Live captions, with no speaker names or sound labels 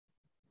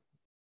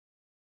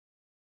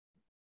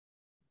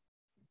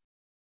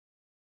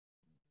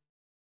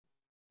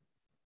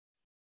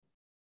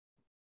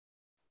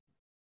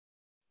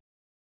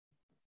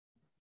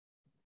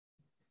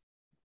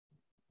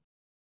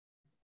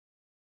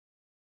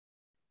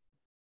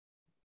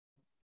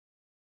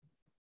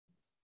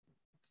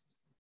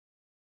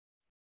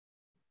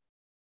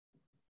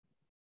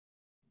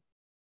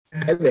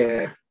Hi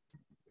there.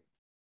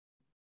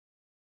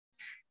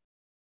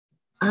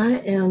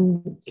 I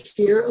am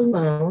here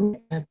alone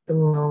at the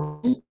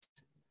moment.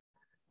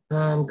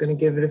 I'm going to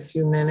give it a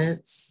few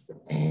minutes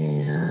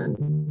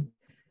and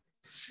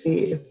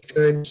see if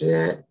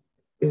Georgette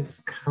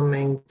is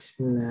coming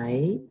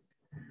tonight.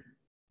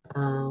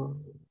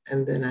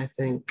 And then I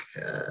think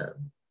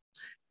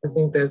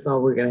that's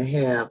all we're going to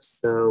have.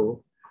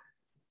 So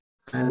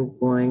I'm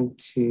going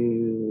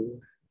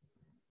to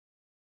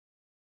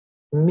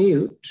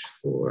mute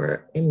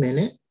for a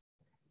minute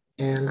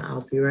and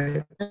I'll be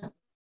right back.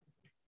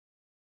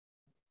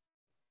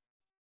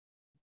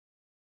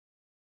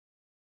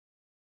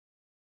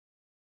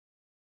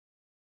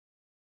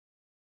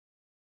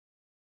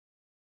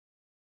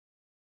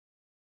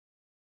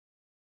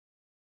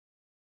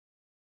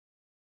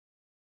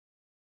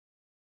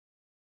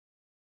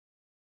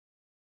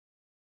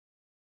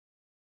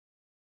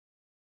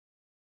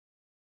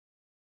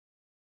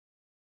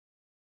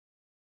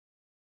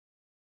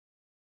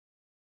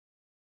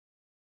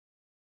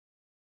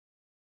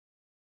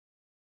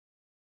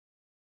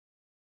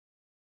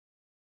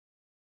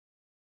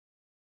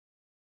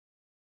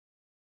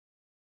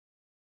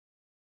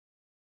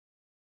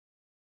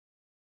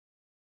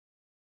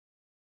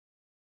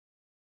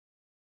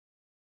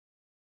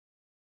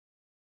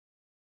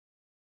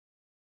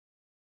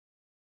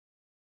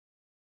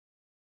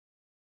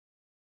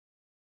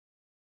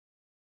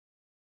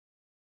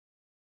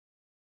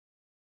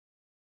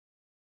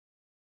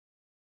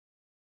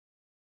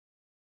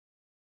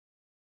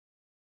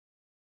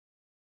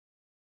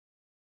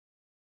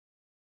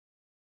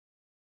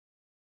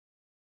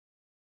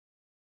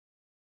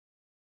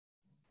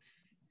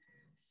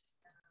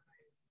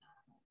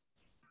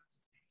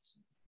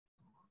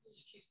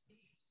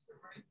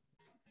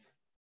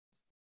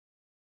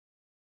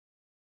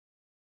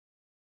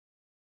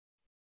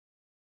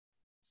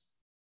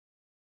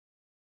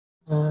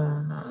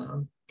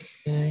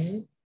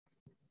 Okay,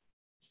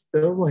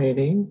 still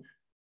waiting.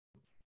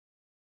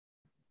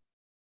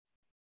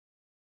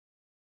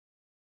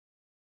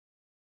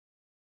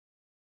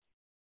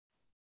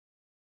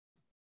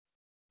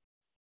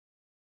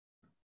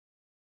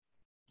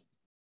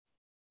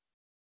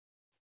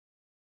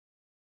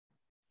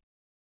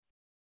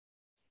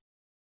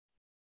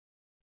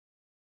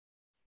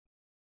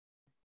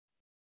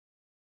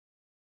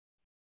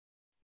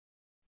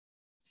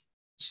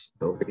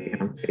 Over here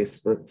on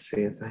Facebook,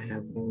 see if I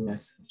have any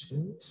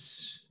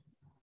messages.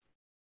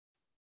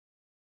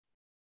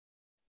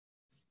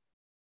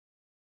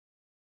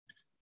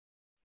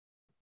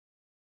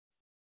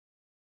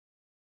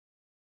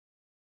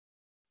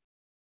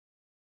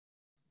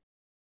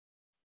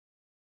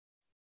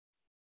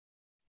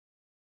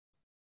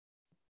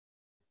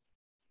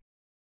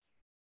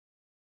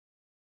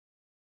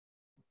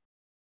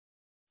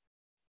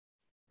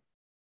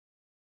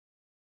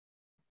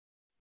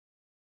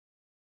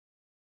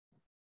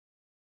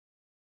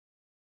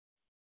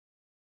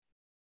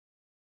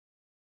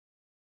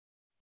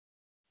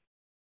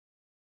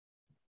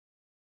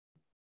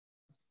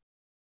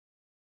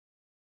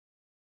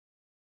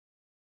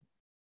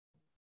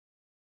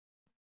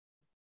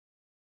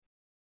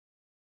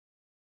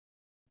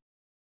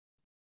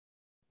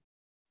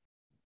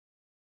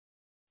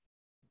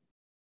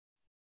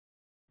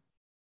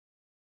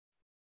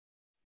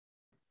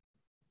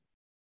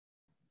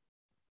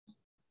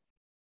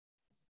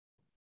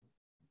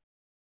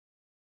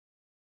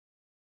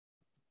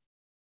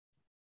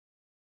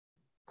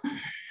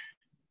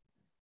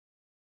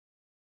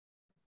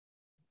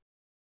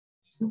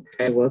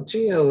 Okay, well,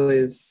 Geo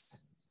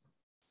is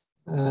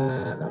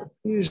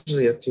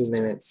usually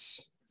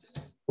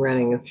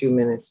running a few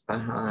minutes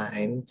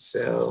behind.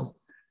 So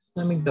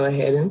let me go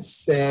ahead and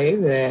say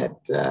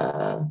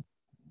that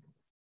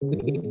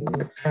we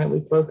are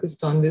currently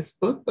focused on this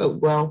book, but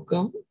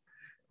welcome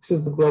to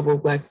the Global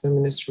Black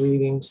Feminist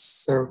Reading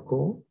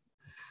Circle.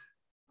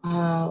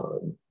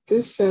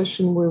 This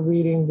session, we're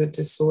reading The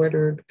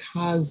Disordered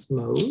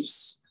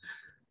Cosmos,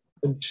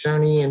 A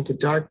Journey into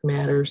Dark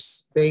Matter,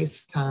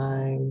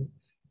 Spacetime,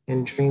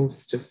 and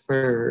Dreams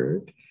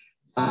Deferred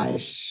by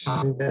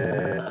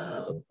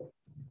Chanda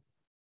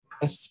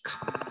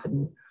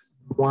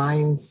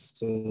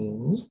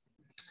Prescod-Weinstein,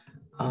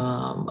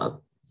 a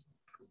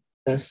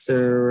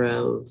professor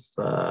of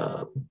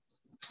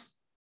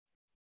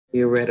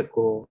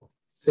theoretical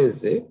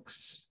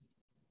physics.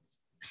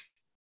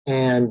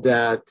 And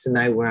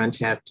tonight we're on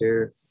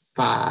chapter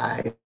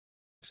 5,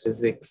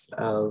 Physics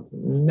of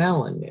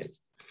Melanin.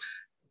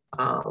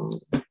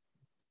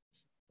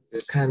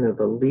 Kind of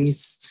the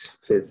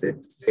least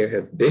physics there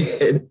have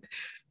been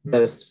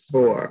thus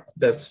far.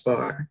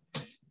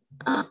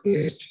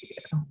 Here's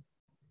Gio.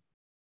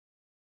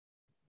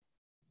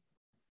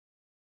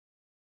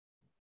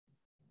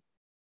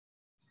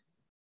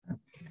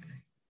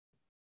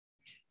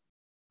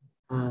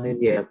 Okay.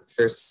 Yeah, the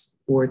first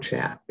 4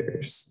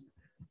 chapters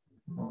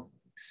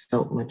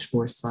felt much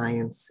more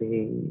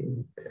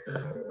sciencey,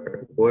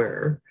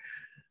 were.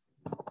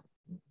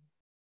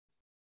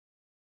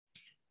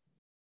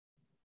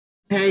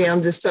 Hey,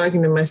 I'm just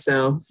talking to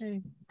myself.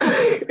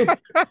 Hey,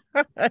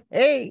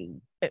 hey,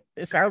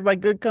 it sounds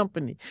like good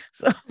company.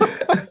 So,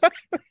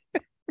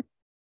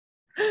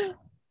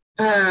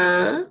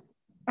 uh,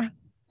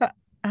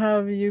 how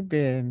have you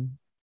been?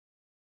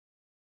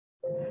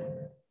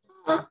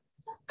 um,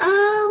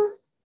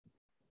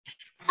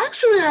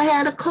 actually, I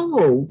had a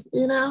cold,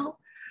 Venita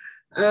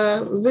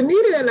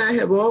and I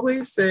have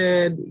always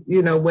said,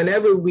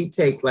 whenever we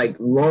take like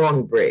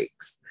long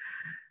breaks,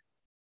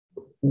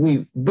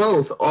 we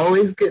both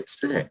always get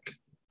sick.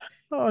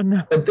 Oh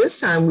no. But this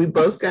time we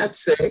both got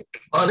sick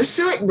on a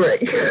short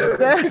break.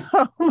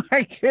 Oh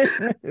my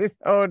goodness.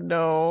 Oh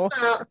no.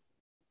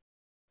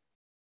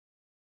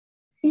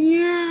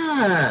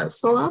 Yeah.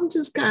 So I'm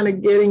just kind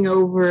of getting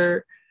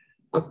over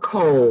a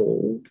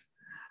cold.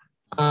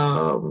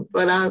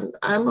 But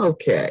I'm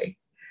okay.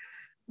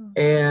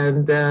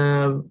 And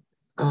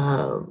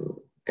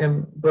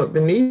but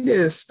Benita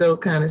is still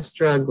kind of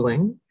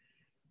struggling.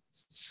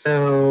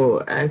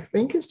 So I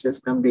think it's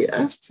just gonna be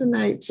us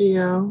tonight,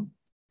 Gio.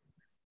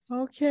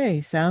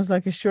 Okay, sounds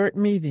like a short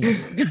meeting.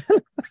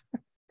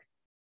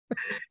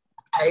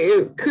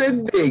 It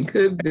could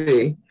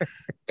be.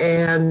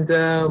 And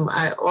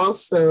I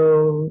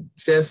also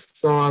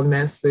just saw a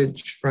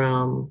message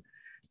from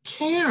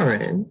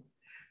Karen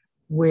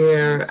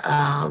where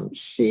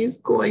she's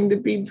going to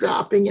be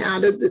dropping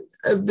out of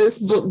this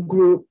book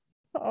group.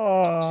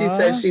 She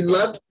said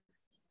Aww.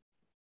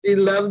 she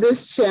loved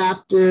this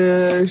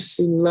chapter.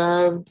 She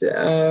loved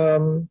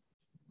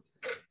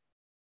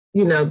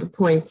the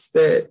points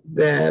that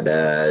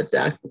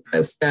Dr.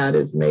 Prescott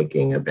is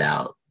making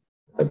about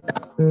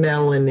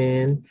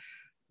melanin,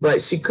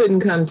 but she couldn't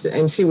come to,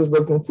 and she was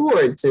looking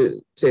forward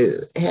to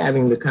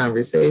having the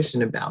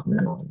conversation about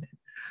melanin.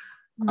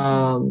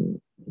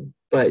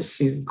 But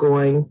she's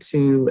going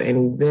to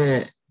an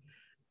event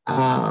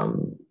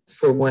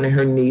for one of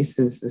her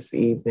nieces this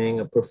evening,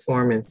 a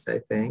performance, I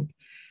think.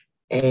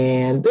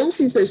 And then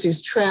she says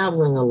she's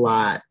traveling a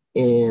lot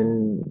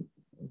in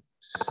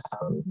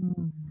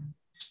over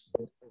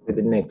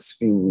the next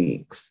few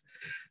weeks.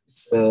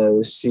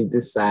 So she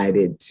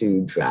decided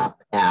to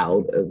drop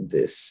out of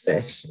this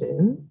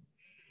session.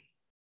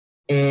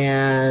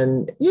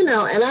 And,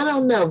 and I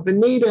don't know,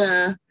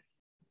 Venita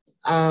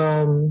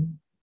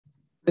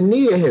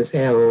has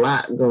had a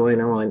lot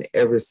going on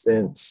ever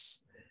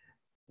since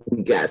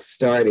we got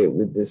started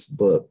with this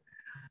book.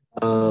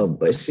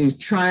 But she's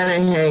trying to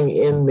hang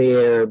in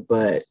there,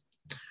 but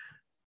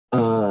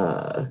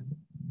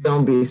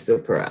don't be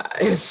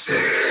surprised.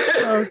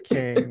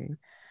 Okay.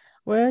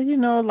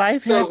 Well,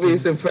 life happens. Don't be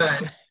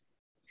surprised.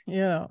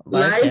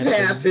 Life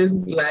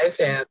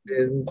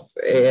happens.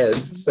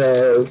 And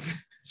so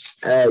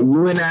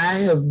you and I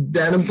have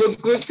done a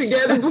book group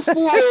together before.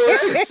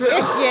 So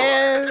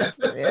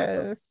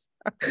yes.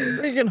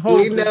 We can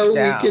hold we know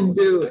we can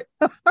do it.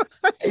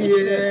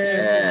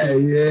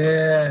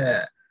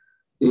 Yeah.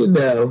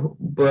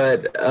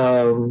 But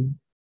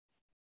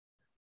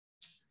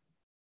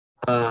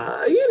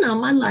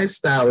my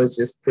lifestyle is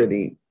just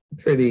pretty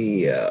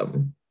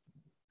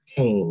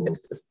tame at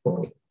this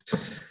point.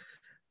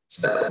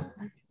 So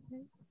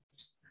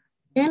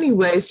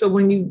anyway, so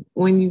when you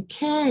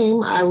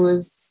came, I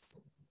was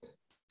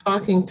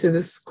talking to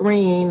the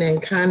screen and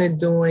kind of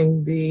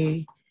doing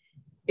the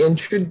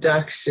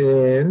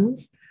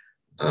introductions.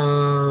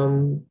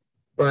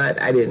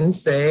 But I didn't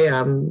say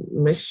I'm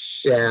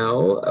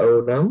Michelle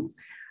Odom.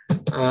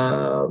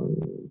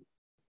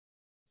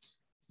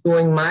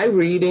 Doing my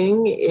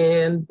reading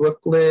in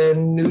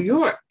Brooklyn, New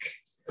York.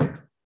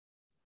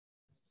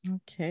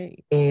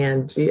 Okay.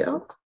 And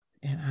Gio?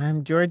 And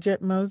I'm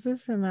Georgette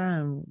Moses, and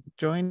I'm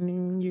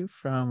joining you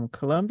from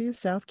Columbia,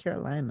 South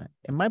Carolina.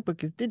 And my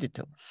book is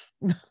digital.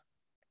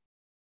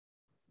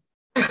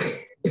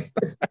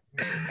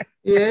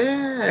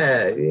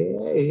 Yeah.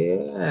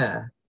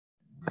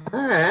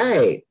 All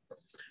right.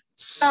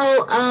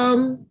 So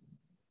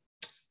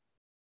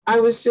I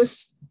was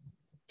just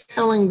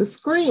telling the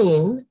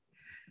screen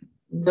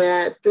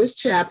that this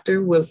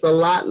chapter was a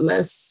lot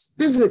less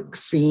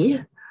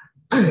physicsy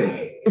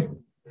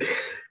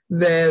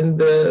than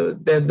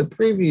the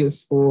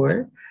previous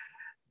four.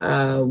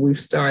 We've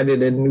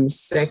started a new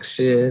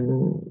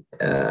section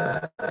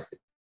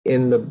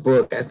in the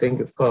book. I think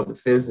it's called The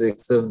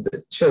Physics of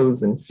the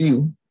Chosen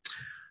Few.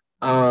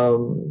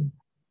 And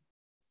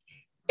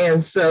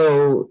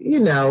so,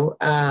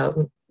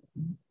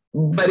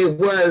 but it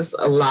was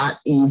a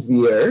lot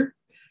easier,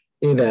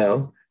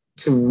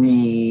 to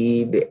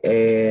read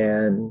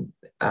and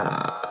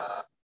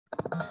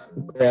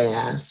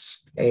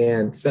grasp.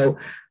 And so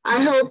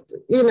I hope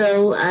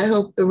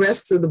the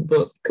rest of the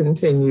book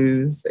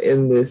continues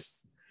in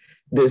this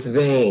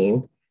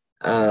vein.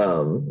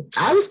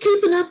 I was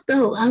keeping up,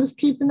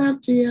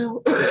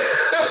 Gio.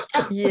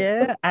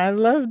 Yeah, I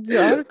love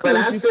the articles. But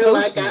I feel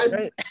like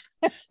right?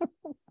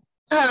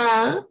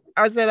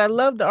 I said I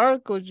love the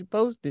articles you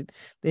posted.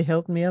 They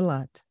helped me a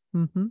lot.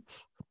 Mm-hmm.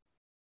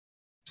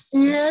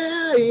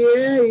 Yeah.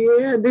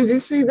 Did you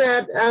see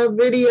that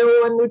video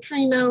on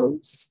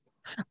neutrinos?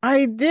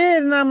 I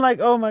did, and I'm like,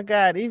 oh my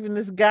God, even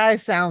this guy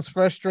sounds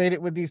frustrated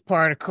with these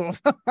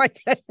particles. I'm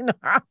like, the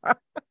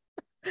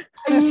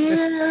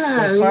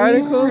Yeah,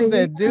 particles yeah,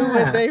 that do what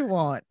yeah. they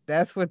want.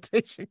 That's what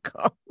they should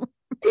call.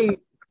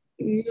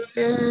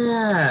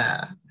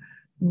 Yeah.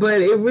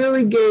 But it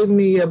really gave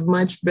me a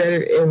much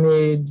better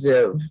image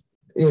of,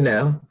 you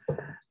know,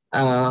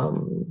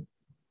 um,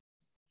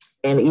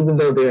 and even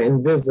though they're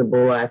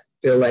invisible, I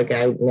feel like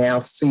I now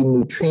see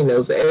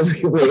neutrinos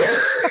everywhere.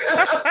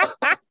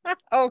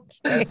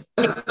 Okay.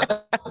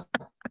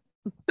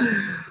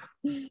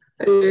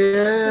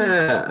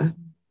 Yeah.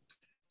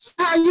 So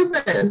how you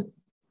been?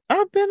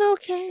 I've been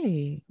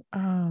okay.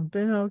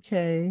 Been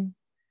okay.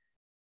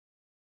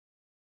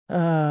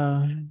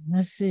 Uh,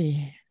 let's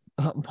see.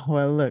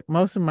 Well, look,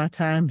 most of my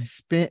time is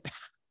spent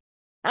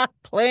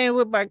playing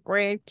with my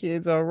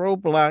grandkids on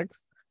Roblox,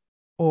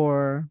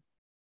 or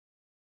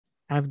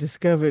I've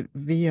discovered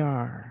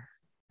VR.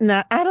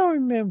 Now, I don't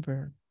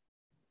remember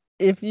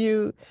if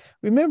you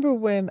remember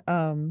when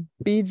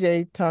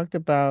BJ talked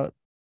about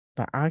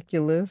the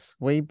Oculus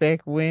way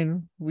back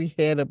when we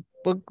had a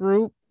book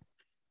group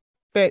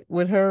back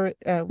with her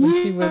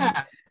when she was,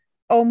 Yeah.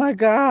 oh my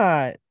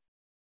God.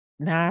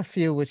 Now I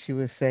feel what she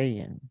was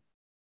saying.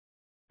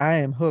 I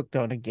am hooked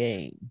on a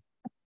game.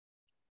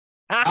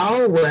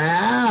 Oh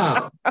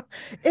wow.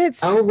 It's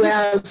Oh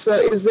wow. So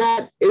is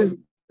that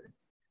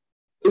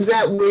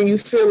where you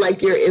feel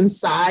like you're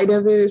inside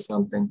of it or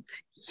something?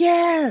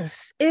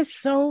 yes, it's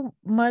so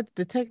much.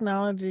 The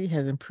technology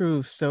has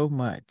improved so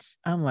much.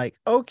 I'm like,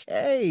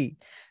 okay,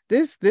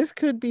 this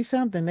could be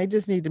something. They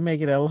just need to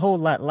make it a whole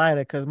lot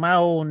lighter because my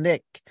old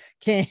neck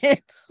can't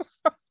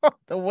handle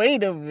the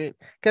weight of it.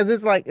 Because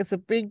it's like it's a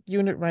big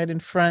unit right in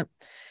front,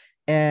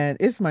 and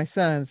it's my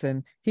son's,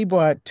 and he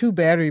bought two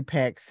battery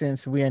packs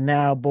since we are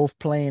now both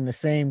playing the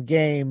same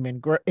game,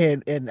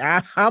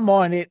 I'm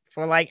on it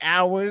for like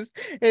hours,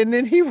 and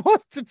then he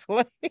wants to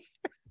play.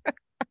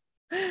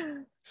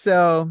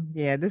 So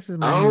yeah, this is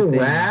my new Oh thing.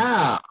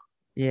 wow.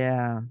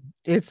 Yeah.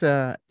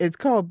 It's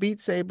called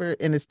Beat Saber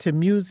and it's to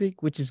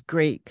music, which is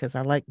great because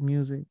I like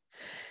music.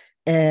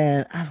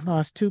 And I've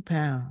lost 2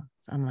 pounds.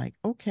 I'm like,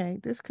 okay,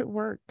 this could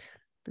work.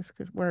 This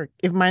could work.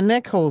 If my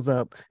neck holds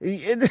up.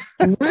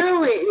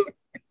 Really? So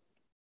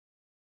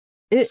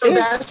It's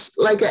that's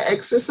like an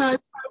exercise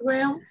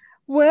program?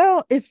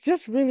 well, it's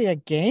just really a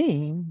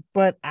game,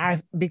 but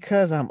I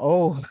because I'm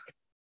old,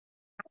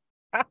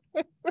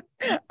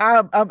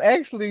 I'm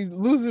actually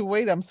losing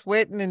weight. I'm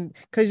sweating, and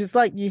because it's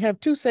like you have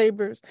two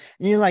sabers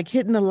and you're like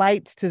hitting the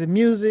lights to the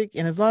music,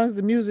 and as long as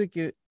the music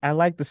I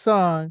like the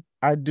song,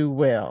 I do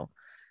well.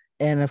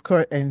 And of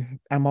course, and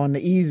I'm on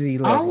the easy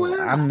Oh level.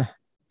 wow.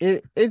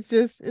 It's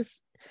just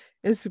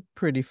it's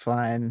pretty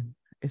fun.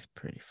 It's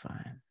pretty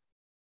fun.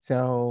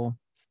 So,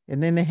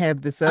 and then they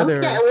have this Okay,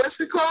 other. what's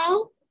it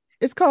called?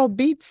 It's called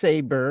Beat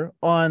Saber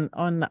on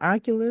the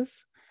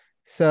Oculus.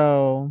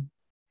 So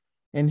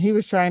and he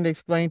was trying to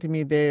explain to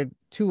me there are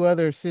two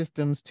other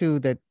systems too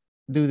that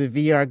do the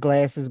VR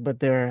glasses, but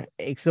they're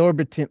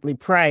exorbitantly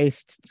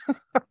priced.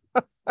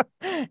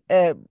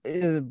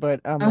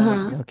 But I'm like,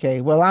 Uh-huh.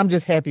 okay, well, I'm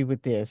just happy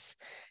with this.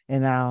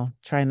 And I'll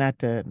try not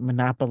to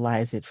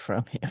monopolize it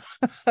from him.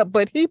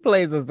 But he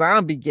plays a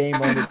zombie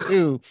game on it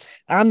too.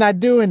 I'm not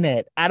doing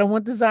that. I don't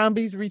want the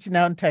zombies reaching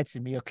out and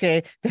touching me.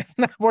 Okay. That's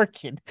not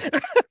working.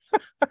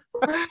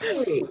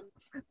 Right,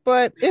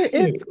 But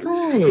it's right,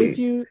 cool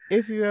right.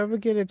 if you ever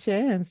get a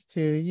chance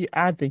to.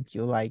 I think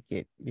you'll like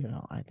it.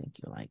 I think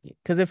you'll like it.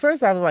 Because at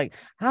first I was like,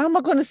 how am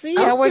I going to see?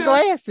 I wear Okay.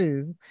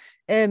 glasses,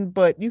 and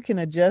but you can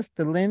adjust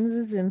the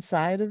lenses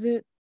inside of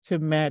it to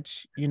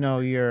match,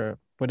 your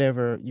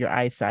whatever your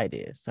eyesight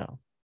is. So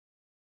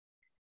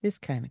it's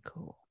kind of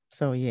cool.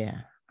 So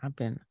yeah,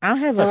 I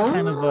have a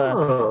kind of a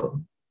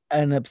Oh.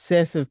 an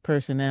obsessive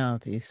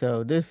personality.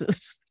 So this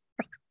is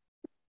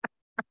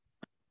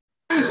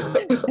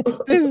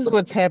this is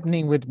what's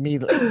happening with me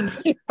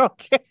lately.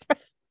 Okay.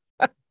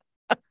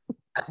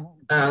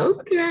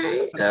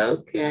 Okay,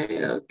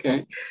 okay,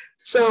 okay.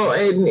 So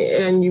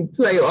and you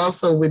play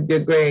also with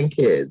your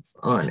grandkids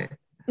on it.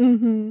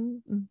 Mm-hmm.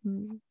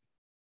 Mm-hmm.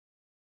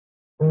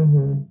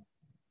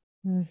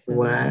 Mm-hmm. So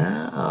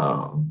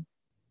Wow.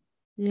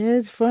 yeah,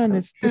 it's fun.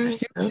 It's the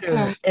Okay,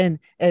 okay. future.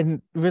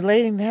 And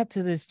relating that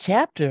to this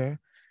chapter,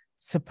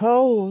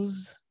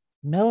 suppose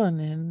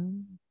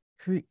melanin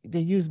they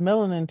use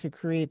melanin to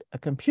create a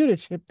computer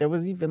chip that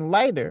was even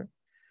lighter.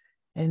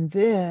 And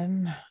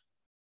then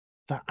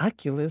the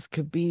Oculus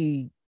could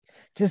be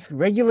just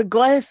regular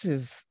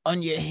glasses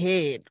on your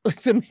head with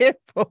some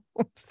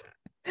headphones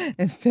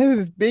instead of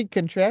this big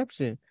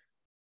contraption.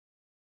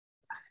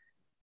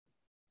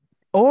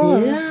 Or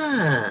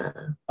Yeah.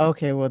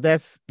 okay, well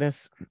that's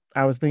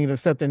I was thinking of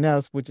something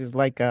else, which is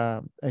like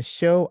a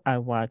show I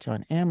watch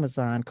on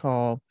Amazon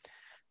called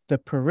The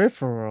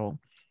Peripheral,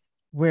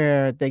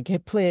 where they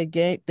get play a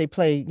game, they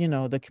play,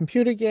 the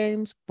computer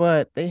games,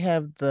 but they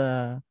have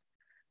the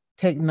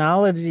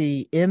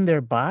technology in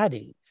their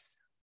bodies.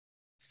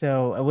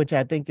 So, which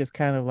I think is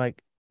kind of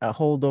like a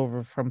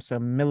holdover from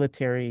some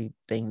military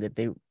thing that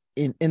they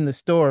in the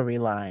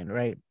storyline,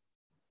 right?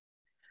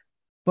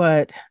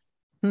 But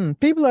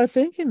people are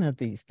thinking of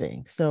these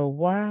things. So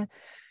why,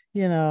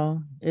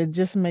 it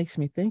just makes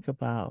me think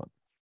about,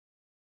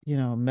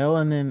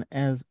 melanin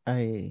as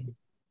a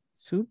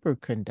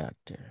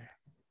superconductor.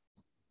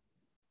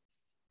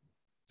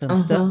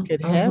 Some stuff Uh-huh,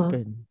 could uh-huh.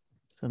 happen,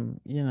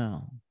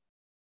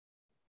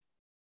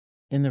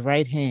 in the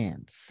right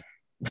hands.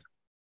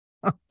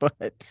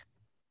 But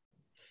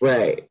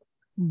Right,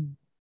 Hmm.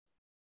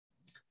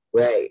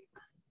 right.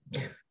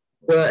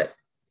 But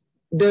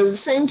does it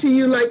seem to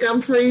you like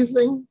I'm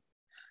freezing?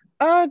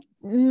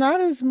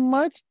 Not as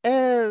much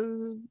as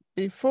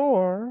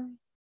before.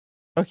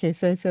 Okay,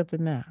 say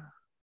something now.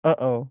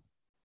 Uh-oh.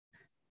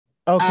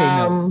 Okay,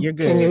 no, you're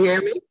Can you good.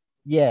 hear me?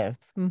 Yes.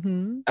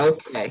 Mm-hmm.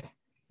 Okay.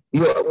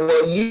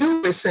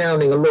 You were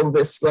sounding a little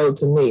bit slow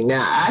to me.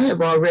 Now I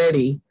have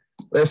already,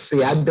 let's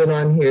see, I've been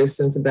on here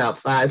since about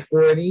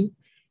 5:40,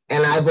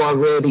 and I've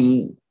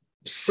already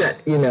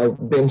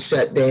been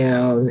shut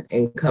down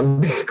and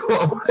come back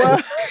on. Well,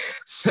 oh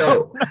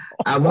So no.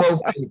 I'm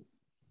hoping,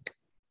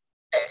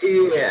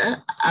 yeah,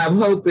 I'm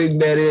hoping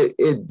that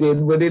it did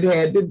what it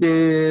had to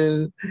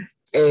do.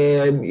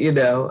 And,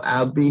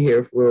 I'll be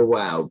here for a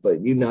while,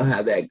 but you know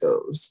how that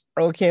goes.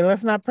 Okay,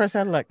 let's not press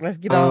our luck. Let's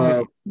get on with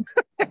Um,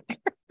 it.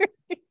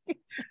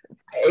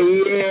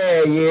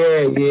 yeah,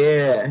 yeah,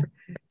 yeah.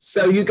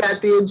 So you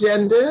got the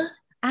agenda?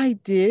 I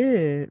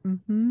did.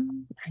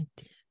 I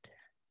did.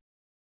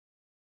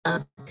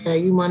 Okay,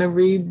 you want to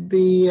read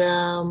the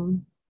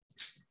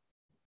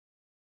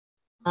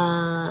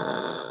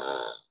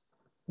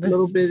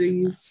little This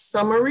bitty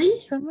summary?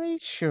 summary,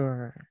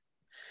 sure.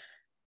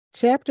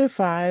 Chapter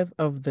 5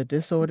 of The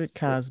Disordered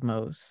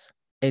Cosmos,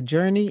 A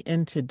Journey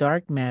into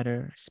Dark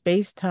Matter,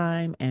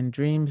 Space-Time, and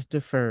Dreams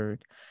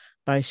Deferred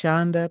by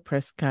Chanda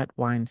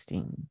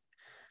Prescod-Weinstein.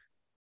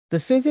 The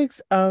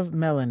Physics of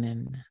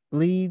Melanin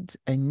leads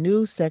a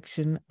new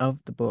section of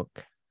the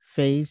book,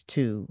 Phase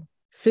 2,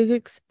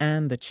 Physics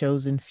and the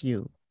Chosen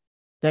Few,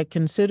 that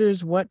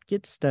considers what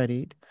gets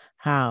studied,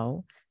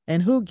 how,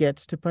 and who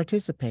gets to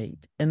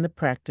participate in the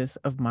practice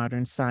of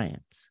modern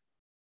science.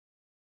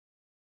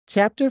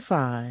 Chapter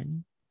 5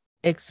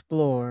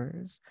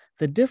 explores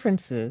the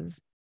differences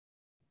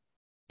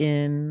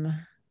in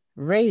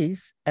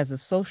race as a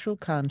social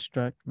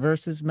construct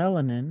versus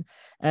melanin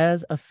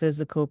as a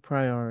physical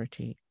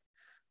priority.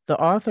 The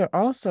author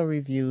also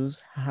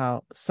reviews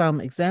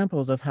some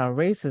examples of how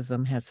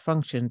racism has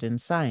functioned in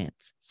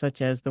science,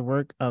 such as the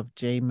work of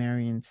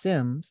Marion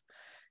Sims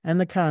and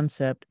the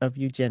concept of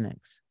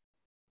eugenics,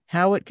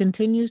 how it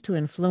continues to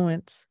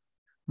influence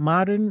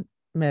modern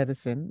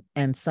medicine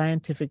and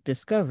scientific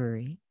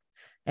discovery,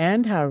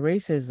 and how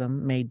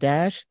racism may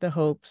dash the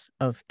hopes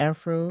of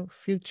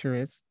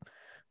Afrofuturists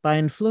by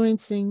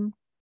influencing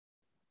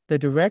the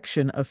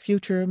direction of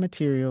future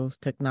materials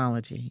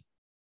technology.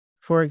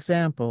 For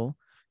example,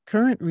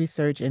 current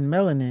research in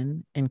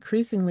melanin,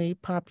 increasingly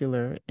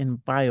popular in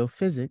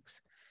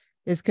biophysics,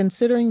 is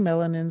considering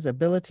melanin's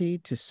ability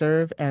to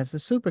serve as a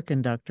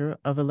superconductor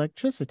of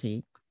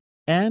electricity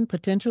and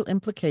potential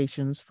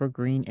implications for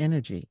green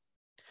energy.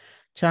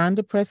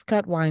 Chanda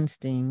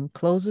Prescod-Weinstein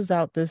closes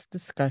out this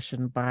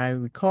discussion by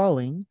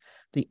recalling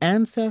the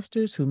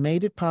ancestors who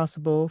made it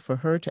possible for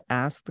her to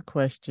ask the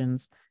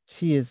questions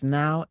she is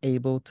now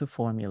able to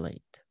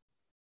formulate.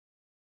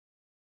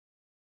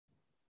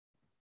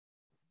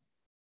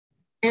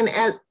 And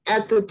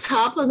at the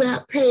top of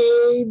that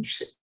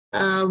page,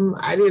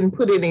 I didn't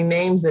put any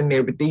names in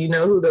there, but do you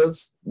know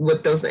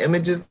what those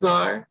images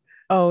are?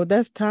 Oh,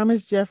 that's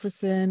Thomas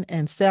Jefferson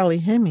and Sally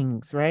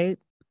Hemings, right?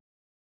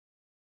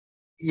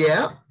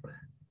 Yeah.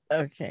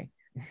 Okay.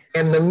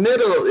 And the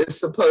middle is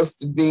supposed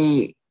to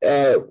be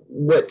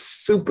what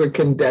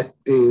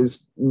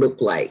superconductors look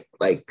like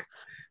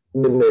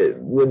when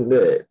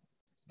the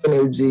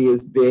energy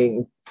is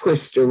being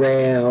pushed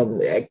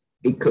around,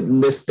 it could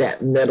lift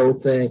that metal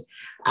thing.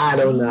 I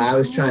don't know. I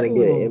was trying to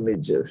get an Oh,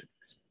 image of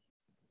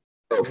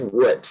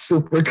what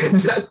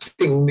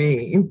superconducting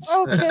means.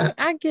 okay.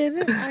 I get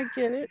it. I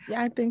get it.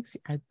 Yeah, I think,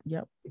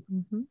 yep.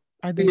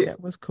 I think that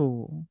was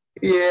cool.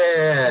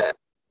 Yeah.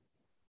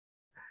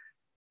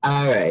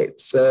 All right.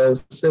 So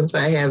since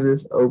I have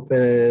this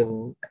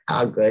open,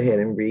 I'll go ahead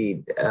and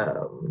read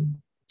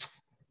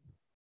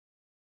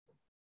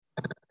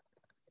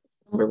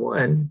number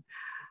one.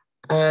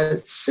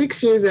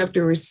 6 years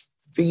after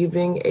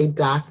receiving a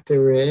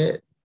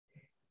doctorate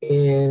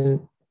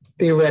in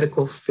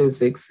theoretical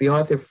physics, the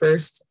author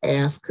first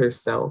asked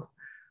herself,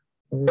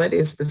 what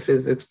is the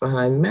physics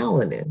behind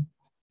melanin?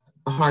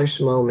 A harsh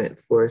moment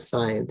for a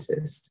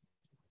scientist.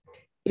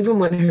 Even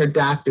when her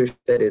doctor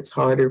said it's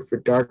harder for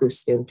darker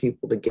skinned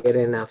people to get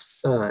enough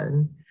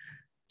sun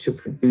to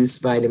produce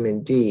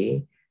vitamin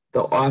D,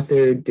 the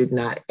author did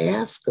not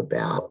ask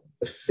about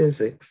the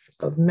physics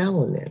of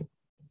melanin.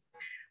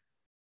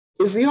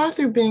 Is the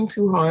author being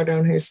too hard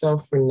on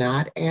herself for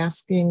not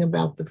asking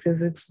about the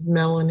physics of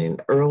melanin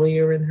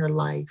earlier in her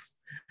life?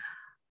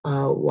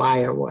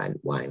 Why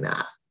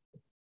not?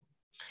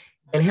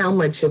 And how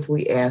much have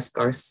we asked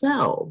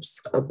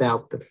ourselves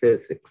about the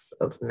physics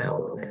of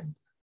melanin?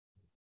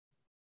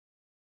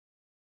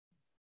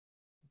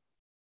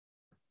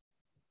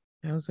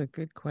 Those are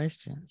good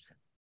questions.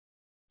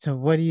 So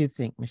what do you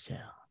think, Michelle?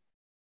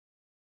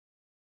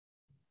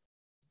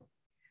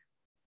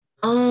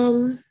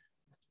 Well,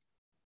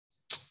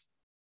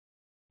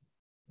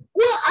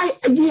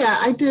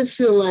 I did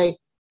feel like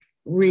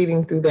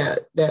reading through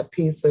that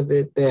piece of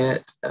it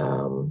that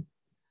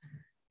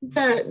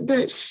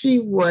she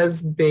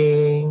was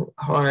being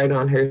hard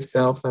on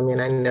herself. I mean,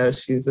 I know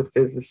she's a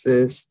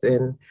physicist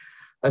and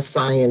a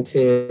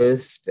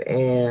scientist,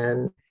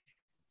 and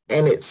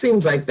it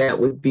seems like that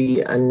would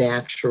be a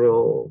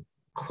natural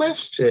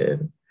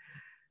question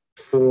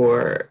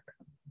for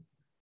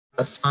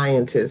a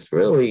scientist,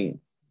 really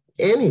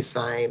any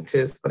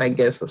scientist, but I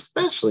guess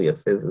especially a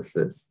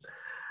physicist,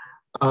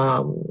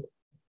 um,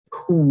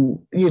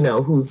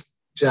 whose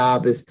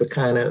job is to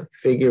kind of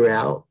figure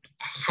out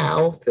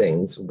how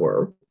things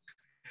work.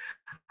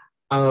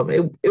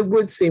 It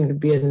would seem to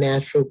be a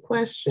natural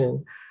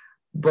question,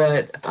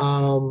 but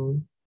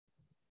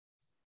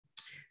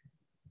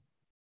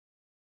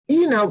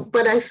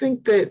but I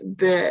think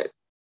that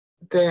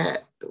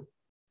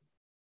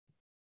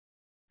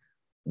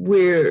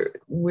where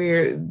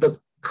the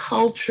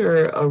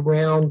culture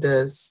around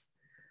us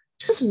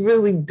just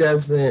really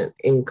doesn't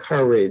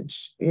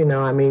encourage,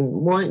 I mean,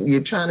 one,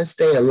 you're trying to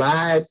stay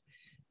alive,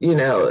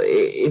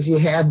 if you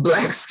have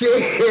Black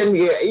skin,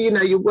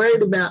 you're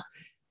worried about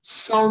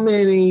so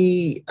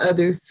many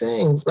other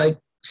things. Like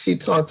she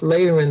talks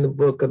later in the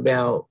book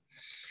about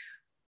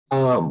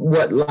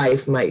what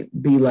life might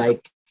be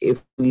like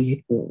if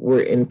we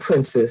were in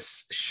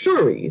Princess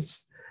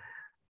Shuri's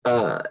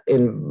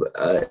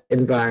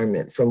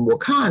environment from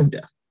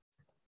Wakanda.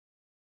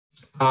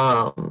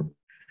 And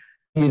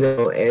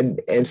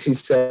she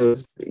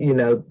says,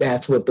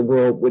 that's what the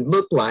world would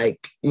look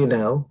like,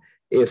 if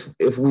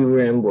we were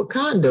in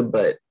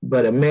Wakanda,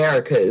 but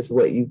America is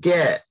what you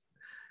get,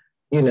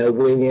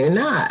 when you're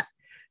not.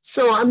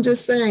 So I'm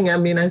just saying, I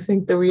mean, I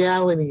think the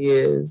reality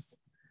is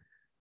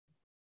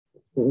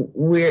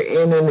we're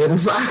in an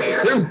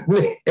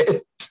environment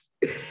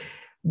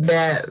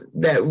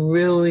that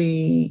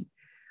really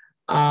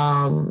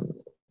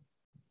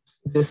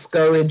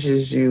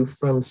discourages you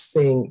from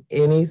seeing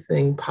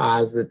anything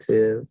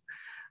positive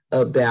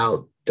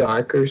about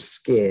darker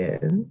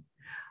skin.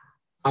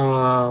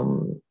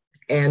 And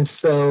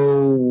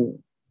so,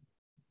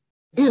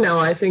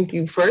 I think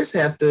you first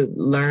have to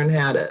learn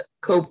how to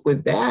cope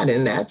with that.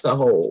 And that's a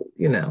whole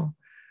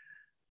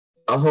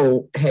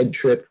head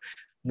trip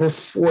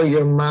before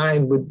your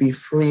mind would be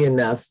free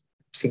enough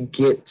to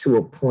get to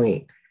a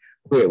point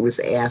where it was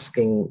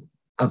asking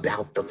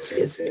about the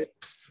physics,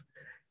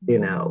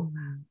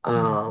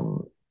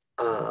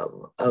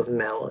 of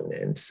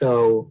melanin.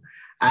 So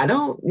I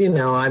don't,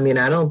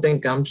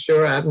 I'm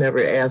sure I've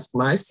never asked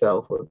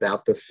myself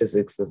about the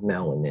physics of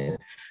melanin,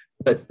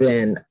 but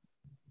then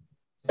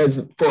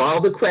as for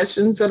all the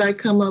questions that I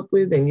come up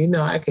with, and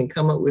I can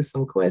come up with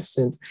some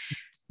questions,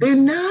 they're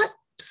not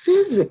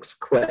physics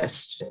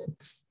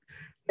questions.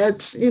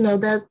 That's,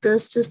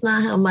 that's just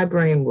not how my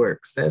brain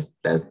works. That's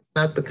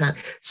not the kind.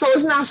 So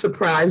it's not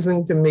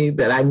surprising to me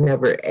that I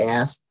never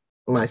asked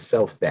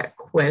myself that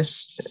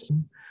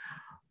question.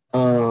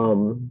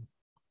 But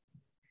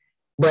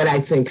I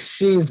think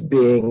she's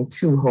being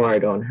too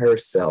hard on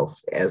herself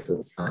as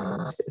a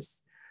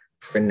scientist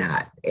for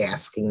not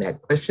asking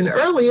that question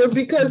earlier,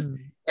 because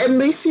at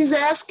least she's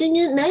asking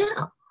it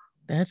now.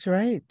 That's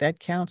right. That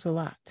counts a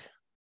lot.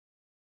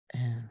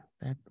 And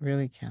that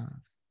really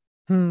counts.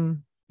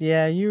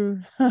 Yeah,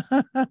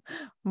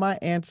 my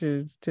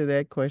answers to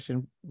that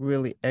question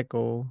really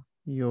echo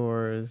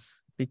yours,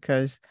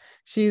 because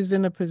she's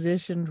in a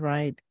position,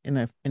 right, in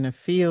a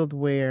field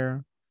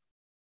where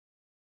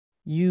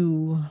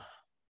you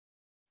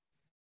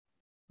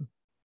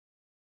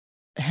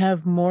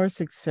have more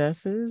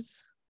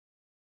successes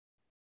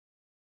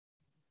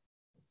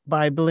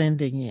by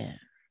blending in,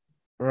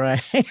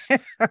 right?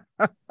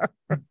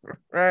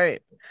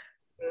 Right.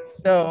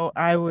 So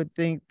I would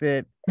think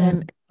that,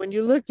 and when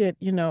you look at,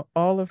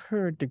 all of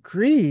her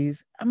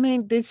degrees, I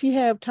mean, did she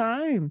have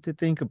time to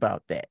think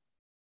about that?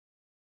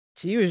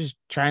 She was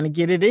trying to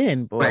get it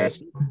in, boy.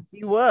 Right.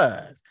 She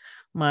was.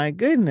 My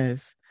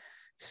goodness.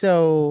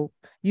 So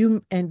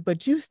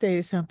but you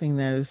stated something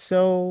that is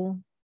so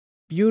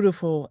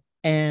beautiful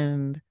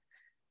and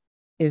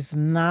is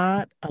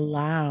not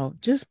allowed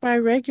just by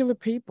regular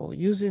people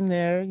using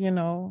their,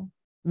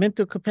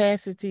 mental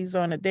capacities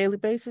on a daily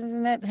basis,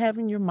 and that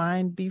having your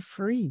mind be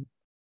free,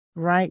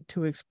 right,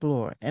 to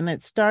explore. And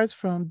it starts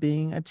from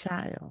being a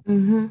child.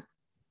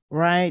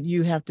 Right?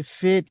 You have to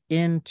fit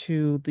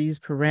into these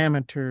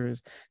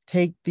parameters,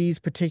 take these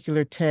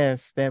particular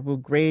tests that will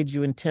grade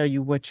you and tell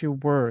you what you're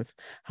worth,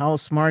 how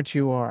smart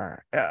you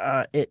are,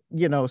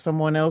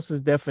 someone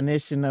else's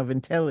definition of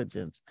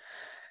intelligence.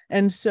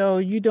 And so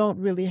you don't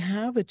really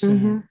have a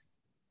chance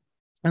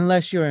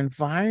unless your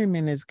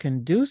environment is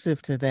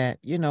conducive to that,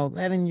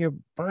 letting your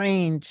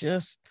brain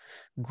just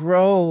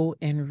grow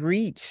and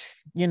reach,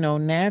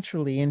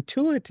 naturally,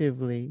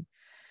 intuitively.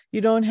 You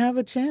don't have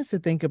a chance to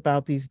think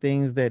about these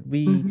things that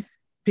we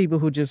people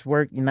who just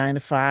work 9 to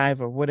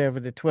 5 or whatever,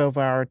 the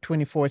 12-hour,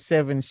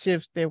 24/7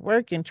 shifts they're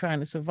working, trying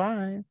to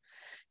survive,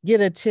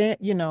 get a chance,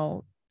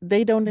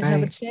 they don't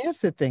have a Right. chance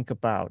to think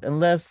about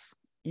unless,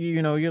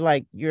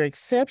 you're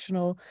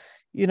exceptional.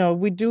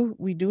 We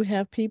do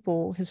have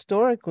people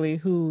historically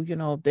who,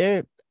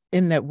 they're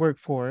in that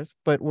workforce,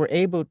 but were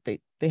able,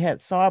 they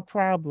had saw a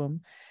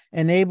problem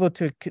and able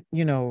to,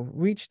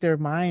 reach their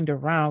mind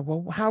around,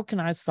 well, how can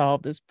I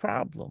solve this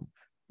problem?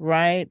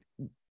 Right.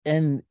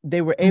 And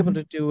they were able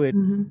to do it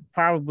Mm-hmm.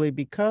 probably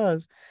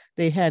because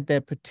they had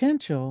that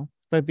potential,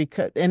 but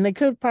and they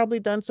could have probably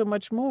done so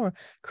much more,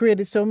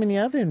 created so many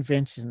other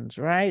inventions,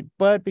 right?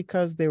 But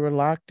because they were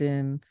locked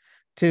in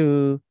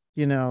to,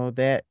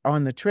 that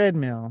on the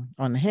treadmill,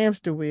 on the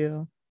hamster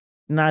wheel,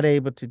 not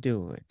able to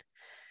do it.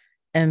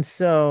 And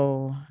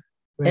so,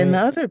 and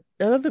Right. the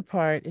other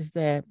part is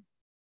that,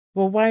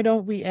 well, why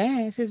don't we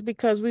ask? Is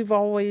because we've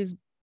always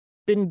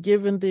been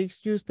given the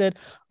excuse that,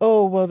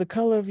 oh, well, the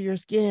color of your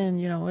skin,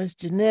 is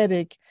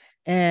genetic,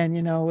 and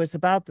it's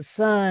about the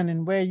sun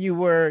and where you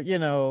were,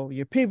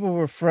 your people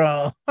were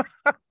from.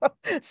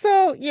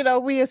 So,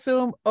 we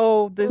assume,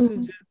 oh, this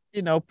is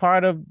Mm-hmm. just,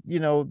 part of,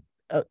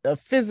 a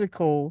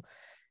physical,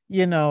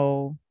 you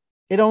know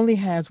it only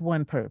has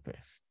one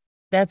purpose.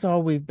 That's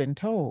all we've been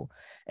told.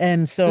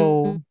 And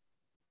so,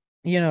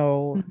 you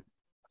know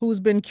who's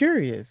been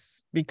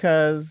curious,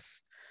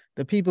 because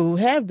the people who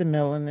have the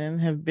melanin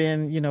have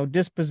been,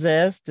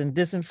 dispossessed and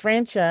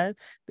disenfranchised.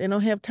 They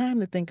don't have time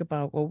to think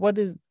about, well, what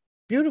is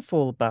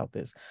beautiful about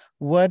this?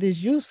 What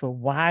is useful?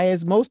 Why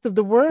is most of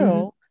the Mm-hmm.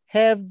 world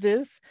have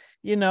this,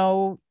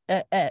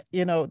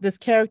 this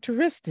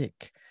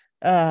characteristic?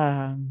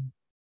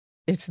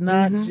 It's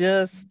not Mm-hmm.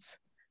 just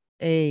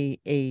a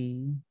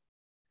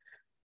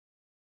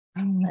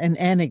an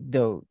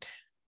anecdote.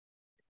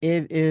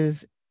 It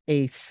is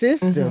a Mm-hmm.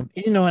 system,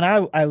 and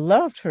I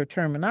loved her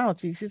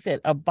terminology. She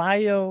said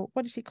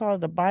what did she call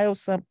it? A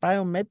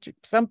biometric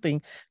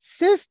something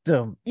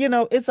system.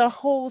 It's a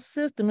whole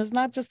system. It's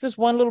not just this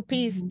one little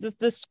piece, Mm-hmm. this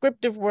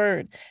descriptive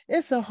word.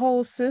 It's a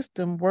whole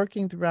system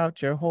working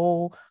throughout your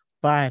whole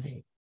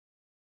body,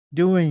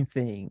 doing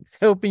things,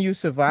 helping you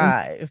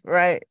survive,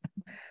 right?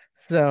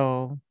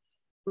 So,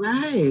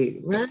 Right,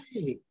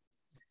 right.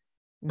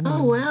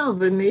 Oh, mm, wow,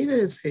 Venita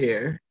is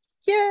here.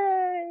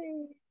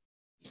 yay.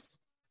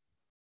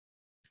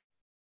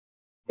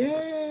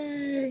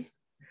 Yay.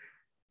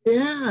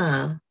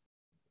 Yeah.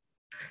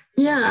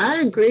 Yeah,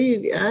 I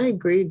agree. I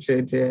agree,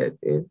 Georgette.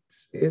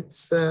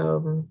 It's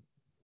um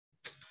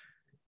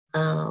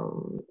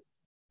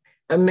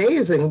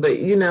amazing, but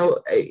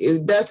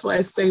that's why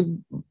I say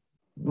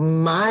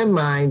my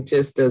mind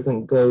just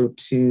doesn't go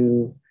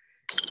to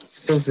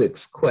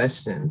physics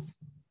questions.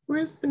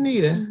 Where's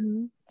Venita?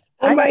 Mhm.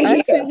 I'm right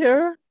I see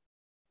here.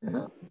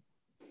 her.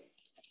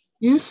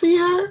 You see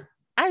her?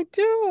 I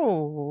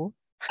do.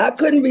 I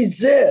couldn't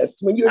resist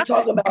when you were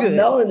talking about Good.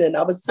 melanin.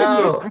 I was sitting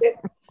here Oh, sick.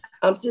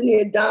 I'm sitting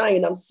here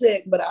dying. I'm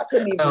sick, but I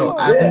couldn't even oh,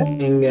 resist. I'm Oh,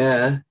 being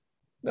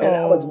And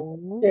I was no.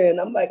 watching.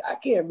 I'm like, I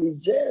can't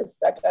resist.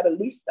 I got to at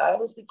least I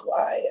always be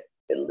quiet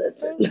and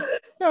listen.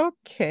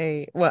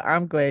 Okay. Well,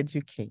 I'm glad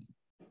you came,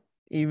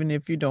 even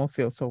if you don't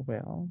feel so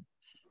well.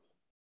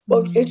 Well,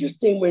 it's Mm.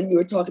 interesting when you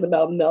were talking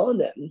about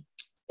melanin,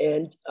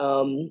 and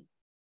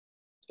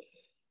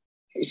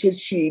should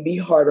she be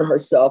hard on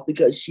herself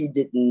because she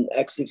didn't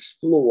actually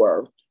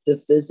explore the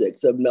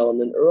physics of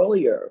melanin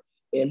earlier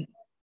in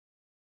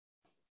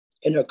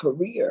her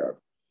career?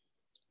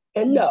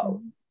 And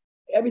no, Mhm.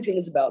 everything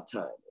is about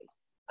timing.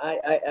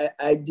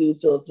 I do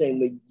feel the same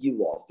way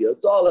you all feel.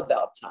 It's all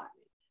about timing.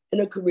 In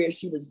her career,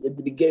 she was at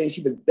the beginning,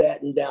 she was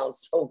batting down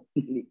so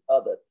many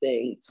other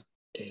things.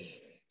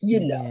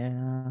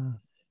 Yeah.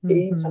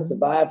 Even trying to Hmm.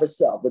 survive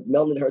herself with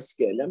melanin in her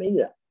skin. I mean,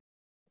 yeah.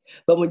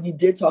 But when you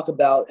did talk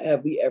about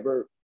have we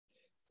ever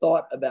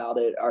thought about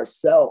it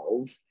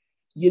ourselves,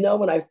 when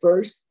I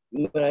first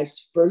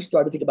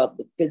started thinking about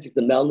the physics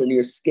of melanin in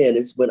your skin,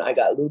 is when I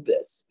got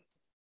lupus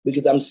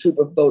because I'm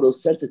super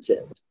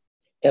photosensitive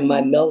and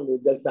my Mhm.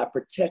 melanin does not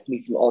protect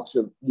me from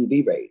ultra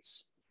UV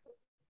rays.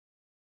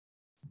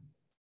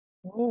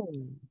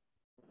 Oh,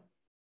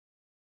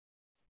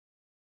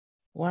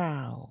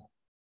 wow.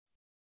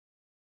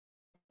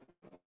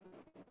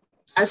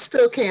 I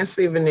still can't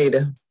see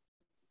Venita.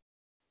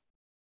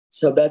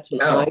 So that's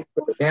when Oh,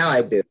 now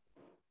I do.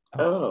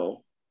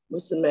 oh,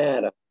 what's the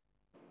matter?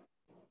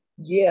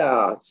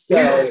 Yeah, so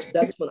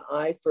that's when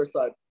I first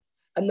thought,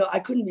 I know I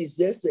couldn't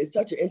resist. It's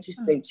such an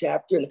interesting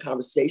chapter in the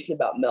conversation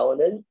about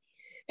melanin.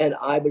 And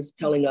I was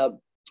telling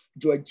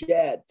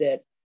Georgette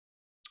that,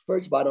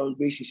 first of all, I don't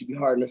agree she should be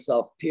hard on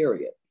herself,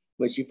 period.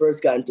 When she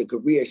first got into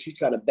career, she's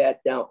trying to bat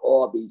down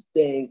all these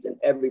things and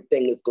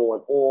everything that's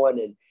going on.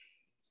 And,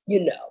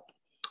 you know,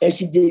 and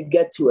she did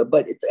get to it,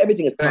 but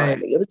everything is Right,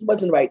 timing. It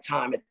wasn't the right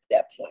time at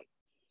that point.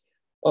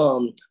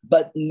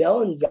 But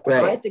melons, I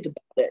right. think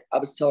about it. I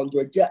was telling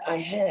Georgette I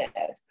had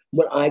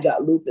when I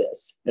got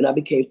lupus and I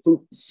became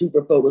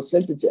super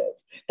photosensitive.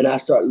 And I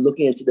started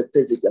looking into the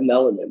physics of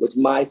melanin, which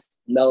my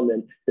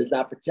melanin does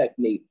not protect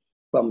me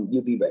from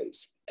UV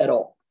rays at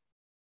all.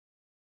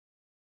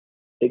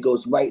 It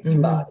goes right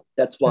through body.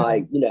 That's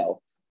why,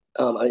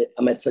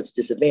 I'm at such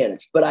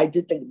disadvantage. But I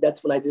did think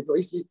that's when I did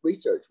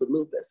research with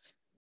lupus.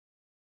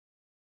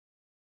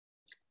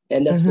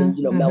 And that's when,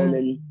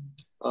 melanin,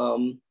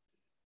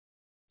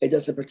 it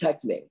doesn't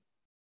protect me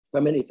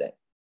from anything,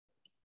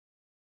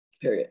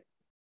 period.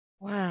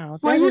 Wow.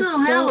 Well, you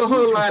don't have a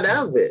whole lot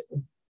of it.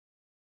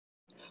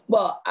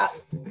 Well,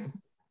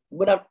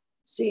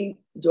 see,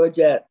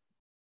 Georgette,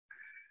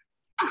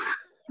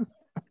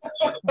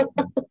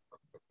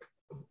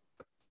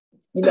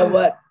 you know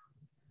what?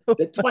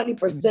 The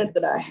 20%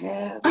 that I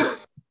have,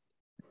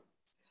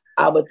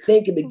 I would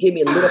think it would give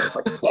me a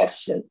little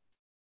protection.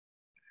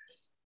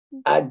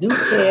 I do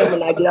tan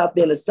when I get out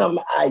there in the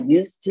summer. I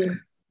used to.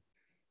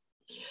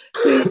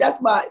 See, that's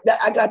why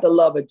I got to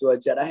love her,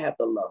 Georgette. I have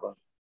to love her.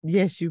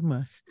 Yes, you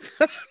must.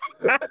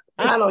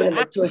 I don't have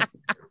no choice.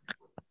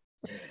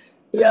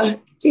 Yeah,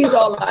 she's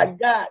all I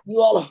got. You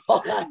all are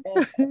all I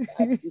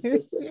have.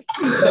 Sisters.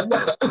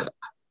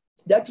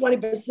 That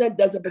 20%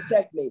 doesn't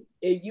protect me.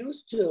 It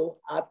used to,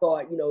 I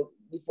thought,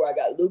 before I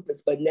got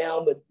lupus, but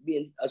now with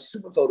being a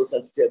super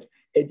photosensitive,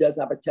 it does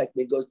not protect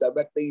me. It goes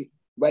directly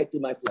right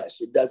through my flesh.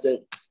 It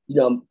doesn't,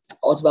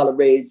 ultraviolet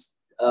rays,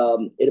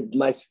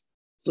 my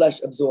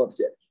flesh absorbs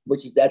it,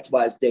 that's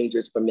why it's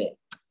dangerous for me.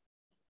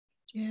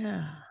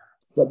 Yeah.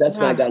 So that's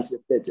why I got into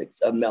the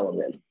physics of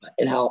melanin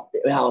and how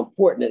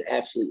important it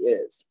actually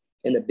is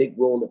and the big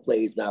role it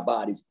plays in our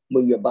bodies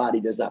when your body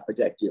does not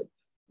protect you,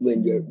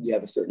 when you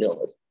have a certain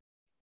illness.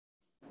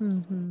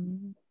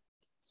 Mm-hmm.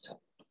 So,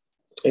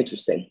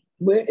 interesting.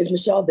 Where is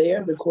Michelle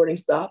there? Recording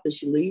stopped. Did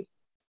she leave?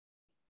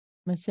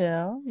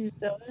 Michelle, you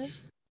still there?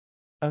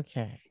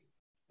 Okay.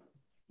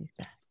 She's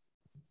back.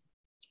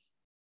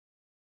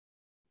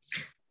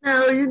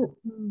 Now, you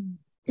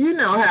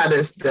know how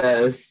this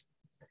does.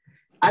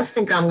 I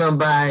think I'm going to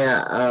buy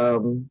a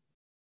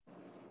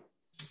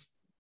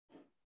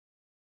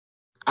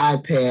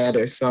iPad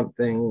or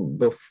something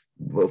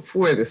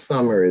before the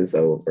summer is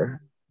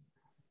over.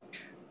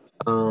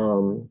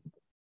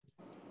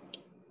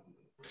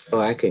 So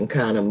I can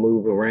kind of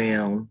move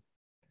around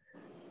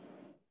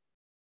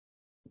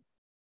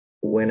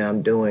when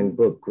I'm doing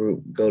book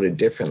group, go to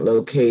different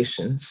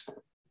locations.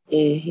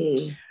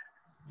 Mm-hmm.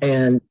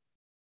 And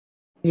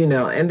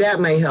and that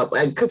may help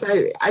because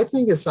I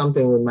think it's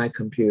something with my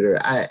computer.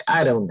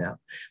 I don't know,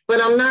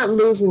 but I'm not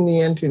losing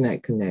the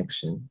internet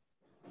connection.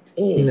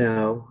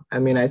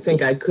 I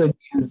think I could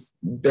use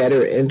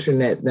better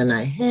internet than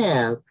I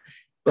have,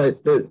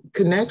 but the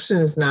connection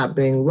is not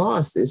being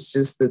lost. It's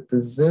just that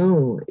the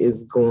Zoom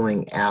is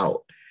going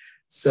out.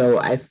 So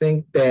I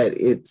think that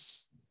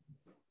it's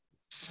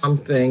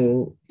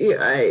something,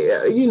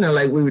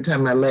 like we were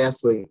talking about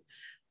last week,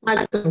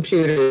 my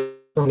computer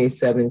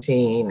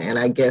 2017, and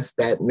I guess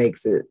that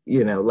makes it,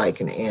 like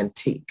an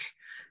antique.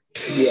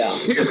 Yeah.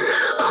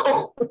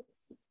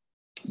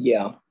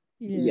 Yeah.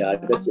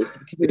 That's it.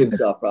 The computer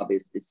itself probably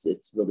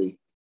it's really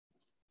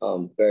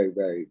very,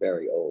 very,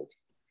 very old.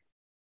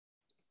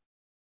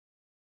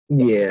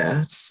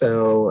 Yeah.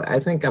 So I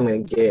think I'm gonna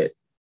get,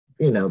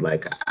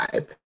 like an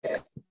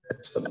iPad.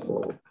 That's what I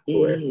want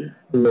for a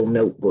little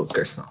notebook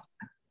or something.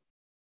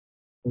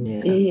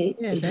 Yeah.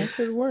 Mm-hmm. Yeah, that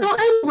could work. So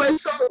anyway,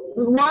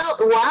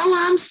 while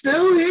I'm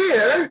still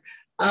here,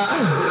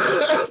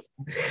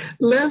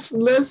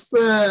 let's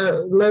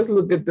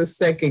look at the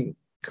second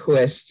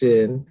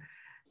question.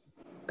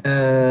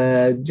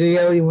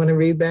 Gio, you want to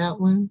read that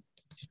one?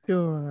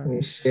 Sure. Let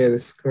me share the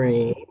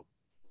screen.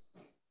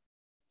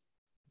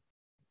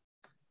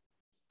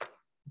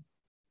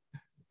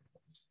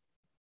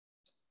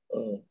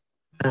 Okay.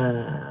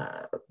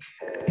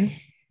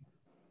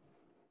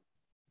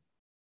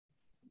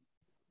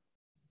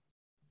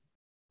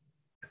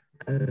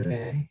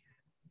 Okay.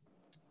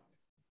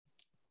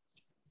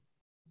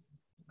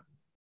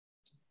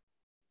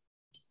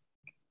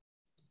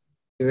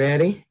 You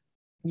ready?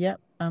 Yep,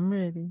 I'm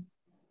ready.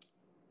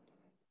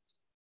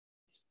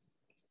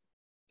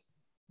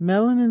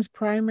 Melanin's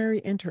primary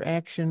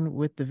interaction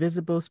with the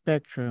visible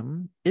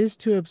spectrum is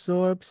to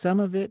absorb some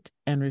of it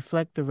and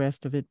reflect the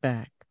rest of it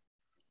back.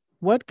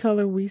 What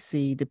color we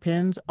see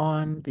depends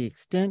on the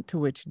extent to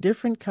which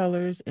different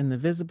colors in the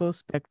visible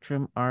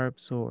spectrum are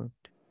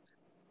absorbed.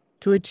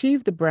 To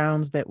achieve the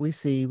browns that we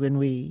see when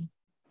we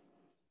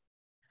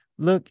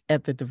look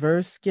at the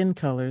diverse skin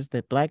colors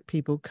that Black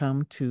people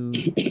come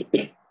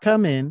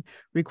in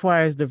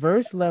requires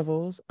diverse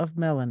levels of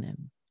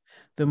melanin.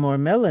 The more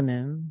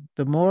melanin,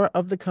 the more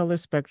of the color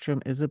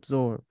spectrum is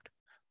absorbed.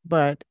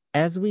 But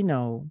as we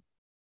know,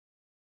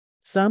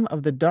 some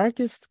of the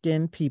darkest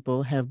skinned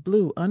people have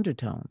blue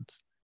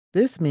undertones.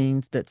 This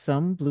means that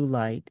some blue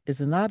light is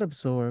not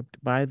absorbed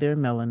by their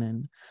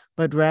melanin,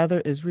 but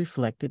rather is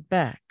reflected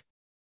back.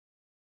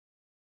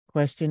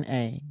 Question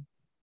A.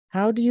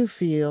 How do you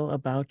feel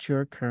about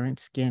your current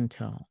skin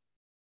tone?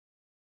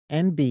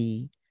 And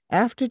B.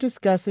 After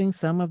discussing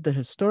some of the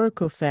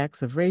historical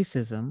facts of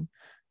racism,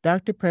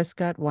 Dr.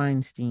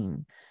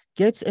 Prescod-Weinstein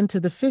gets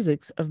into the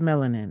physics of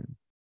melanin.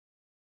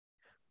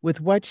 With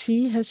what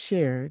she has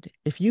shared,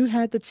 if you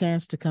had the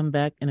chance to come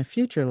back in a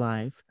future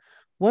life,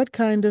 What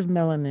kind of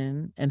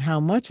melanin and how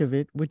much of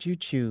it would you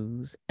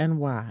choose and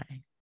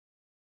why?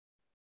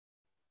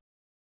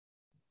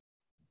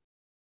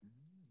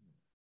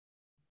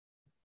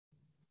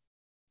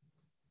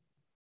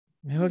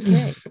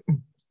 Okay.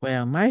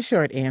 Well, my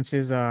short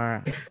answers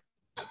are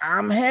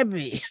I'm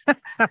happy.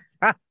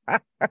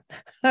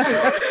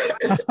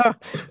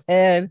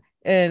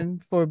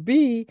 and for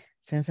B,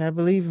 since I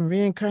believe in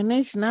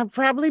reincarnation, I've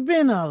probably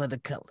been all of the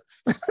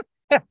colors.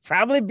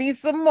 Probably be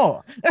some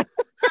more.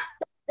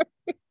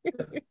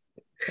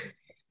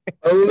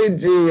 Only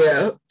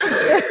Gio.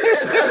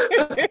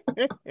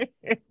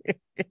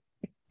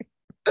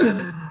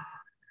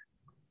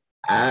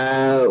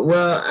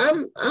 Well,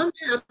 I'm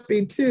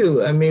happy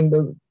too. I mean,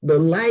 the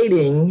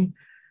lighting,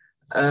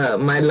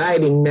 my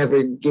lighting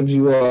never gives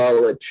you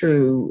all a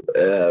true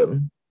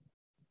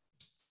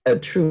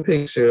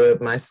picture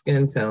of my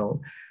skin tone.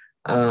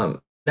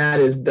 Not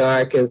as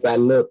dark as I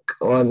look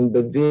on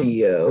the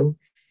video.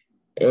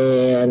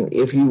 And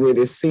if you were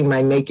to see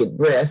my naked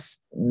breasts,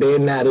 they're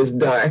not as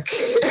dark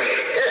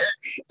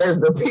as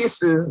the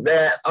pieces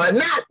that are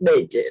not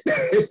naked.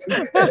 The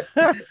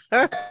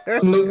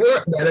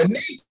world that are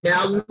naked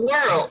out in the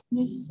world.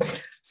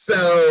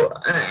 So,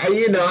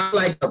 I'm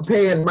like a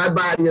panda. My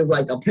body is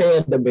like a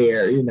panda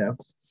bear,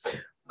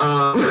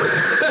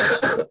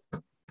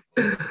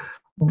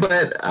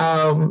 But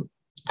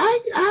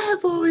I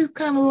have always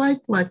kind of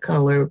liked my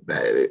color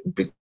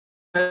because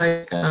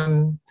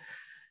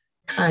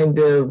kind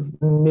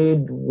of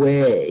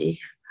midway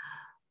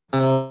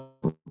on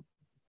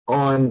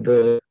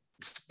the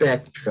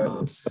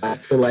spectrum. So I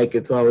feel like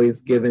it's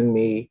always given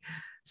me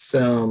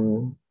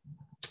some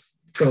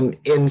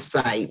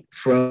insight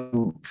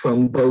from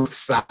both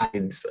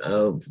sides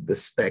of the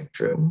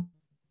spectrum.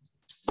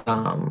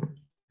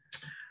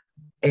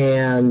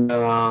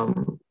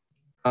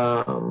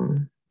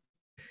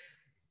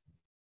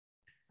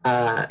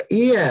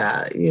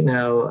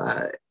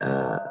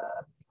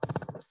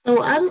 So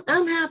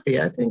I'm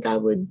happy. I think I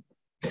would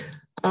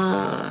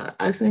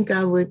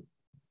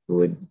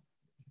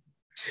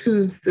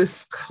choose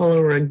this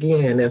color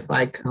again if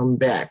I come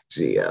back,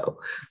 Gio.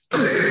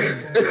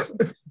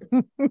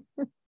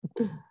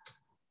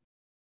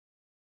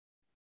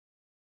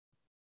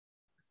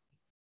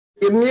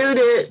 You're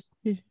muted.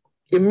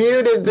 You're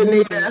muted,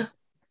 Venita.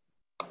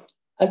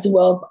 I said,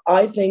 well,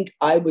 I think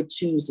I would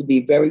choose to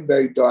be very,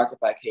 very dark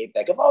if I came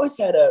back. I've always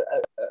had a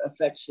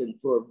affection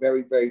for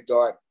very, very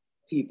dark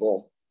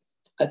people.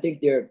 I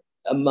think they're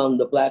among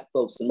the Black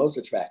folks the most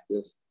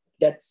attractive.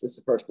 That's just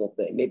a personal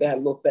thing. Maybe I had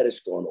a little fetish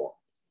going on.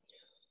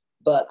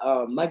 But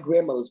my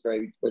grandmother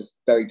was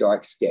very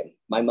dark skinned,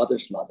 my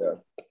mother's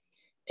mother.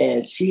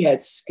 And she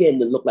had skin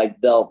that looked like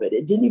velvet.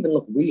 It didn't even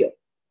look real.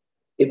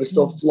 It was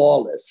so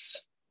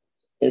flawless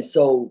and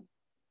so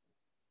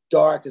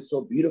dark and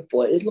so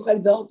beautiful. It looked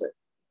like velvet.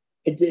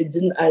 It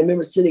didn't. I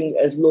remember sitting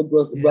as little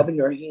girls rubbing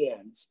her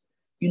hands,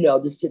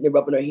 just sitting there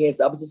rubbing her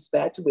hands. I was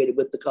infatuated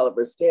with the color of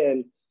her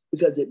skin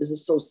because it was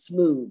just so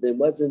smooth. It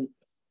wasn't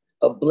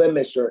a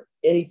blemish or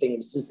anything. It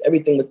was just,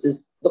 everything was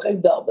just looked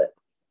like velvet.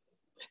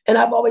 And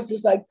I've always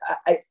just like,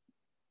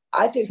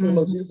 I think some of the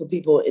most beautiful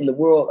people in the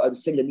world are the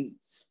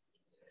Singanese.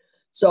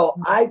 So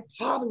I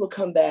probably will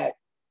come back,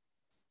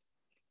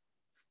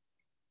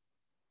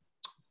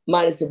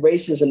 minus the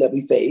racism that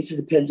we face. It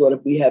depends on if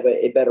we have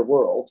a better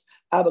world.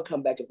 I would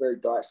come back a very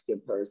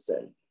dark-skinned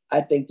person. I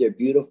think they're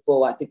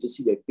beautiful. I think to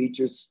see their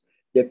features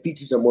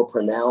are more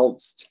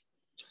pronounced.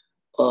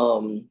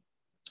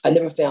 I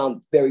never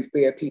found very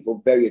fair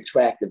people very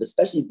attractive,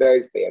 especially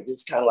very fair.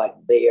 Just kind of like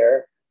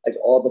like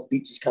all the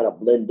features kind of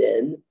blend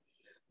in.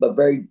 But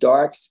very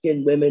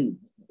dark-skinned women,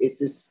 it's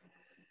just,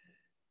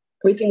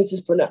 everything is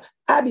just pronounced.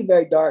 I'd be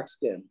very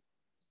dark-skinned.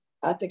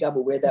 I think I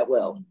would wear that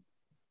well.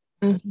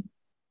 Mm-hmm.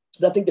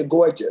 I think they're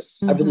gorgeous.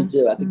 I really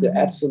do. I think they're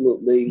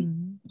absolutely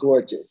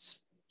gorgeous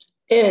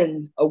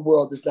in a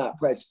world that's not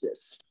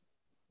prejudiced.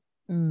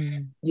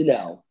 I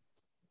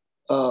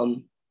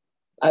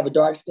have a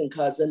dark-skinned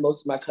cousin.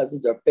 Most of my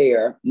cousins are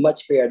fair,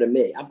 much fairer than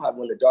me. I'm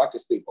probably one of the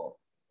darkest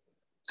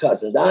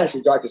cousins. I'm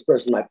actually the darkest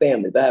person in my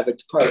family, but I have a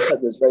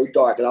cousin that's very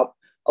dark, and I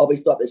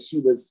always thought that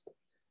she was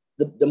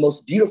the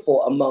most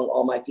beautiful among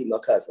all my female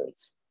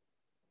cousins.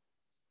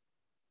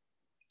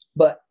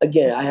 But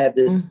again, I have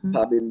this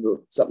probably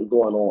something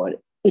going on,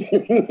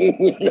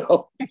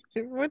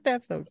 But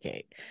that's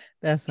okay.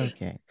 That's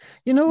okay.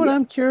 You know what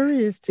I'm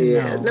curious to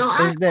know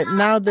is that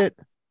now that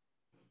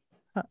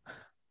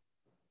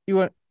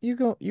you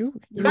go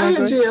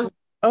ahead.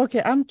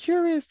 Okay, I'm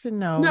curious to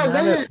know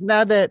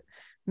now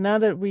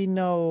that we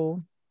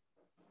know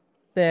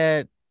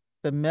that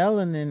the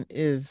melanin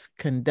is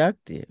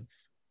conductive,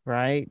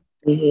 right?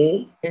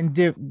 And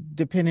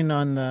depending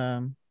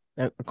on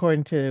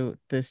according to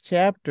this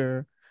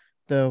chapter,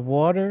 the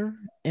water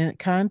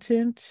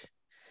content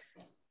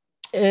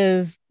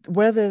is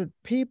whether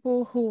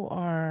people who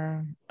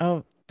are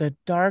of the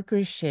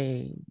darker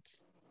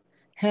shades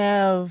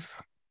have,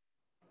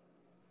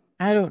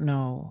 I don't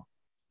know,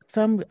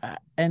 some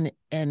an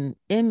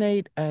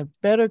innate a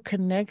better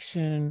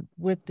connection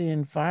with the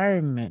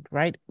environment,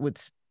 right?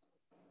 With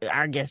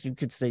I guess you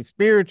could say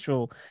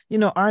spiritual,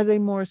 are they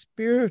more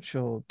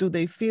spiritual? Do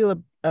they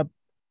feel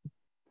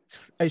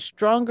a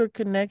stronger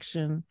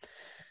connection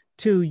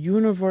to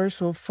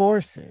universal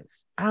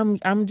forces?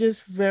 I'm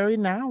just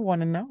now I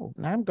want to know.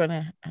 Now I'm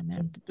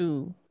have to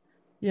do,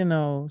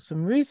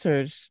 some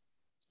research,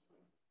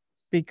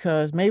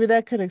 because maybe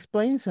that could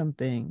explain some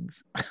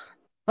things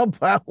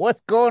about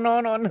what's going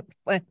on the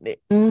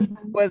planet,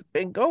 what's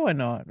been going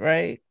on,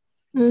 right?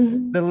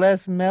 The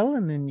less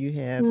melanin you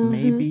have,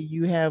 maybe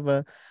you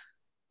have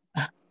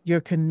your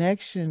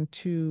connection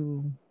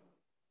to,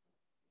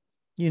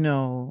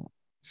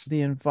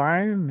 the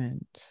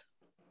environment,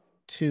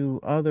 to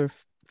other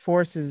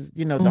forces,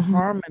 the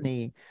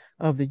harmony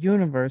of the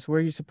universe,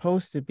 where you're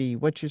supposed to be,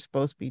 what you're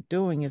supposed to be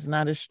doing is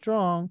not as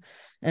strong.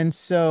 And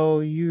so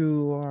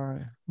you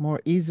are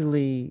more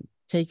easily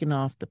taken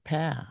off the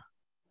path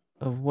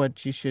of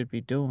what you should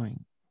be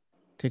doing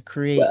to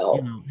create,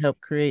 help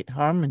create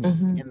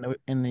harmony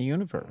in the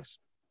universe.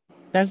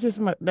 That's just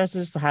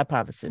a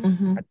hypothesis.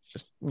 I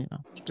just,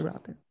 threw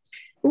out there.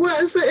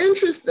 Well, it's an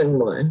interesting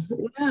one.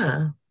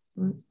 Yeah.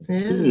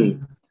 Yeah.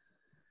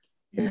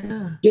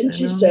 Yeah. Didn't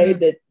you say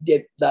that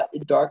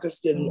the darker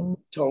skin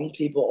tone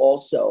people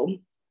also,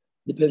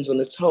 depends on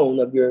the tone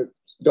of your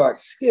dark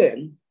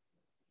skin,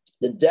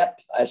 the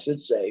depth, I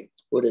should say,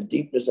 or the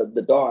deepness of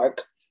the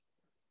dark,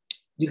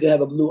 you can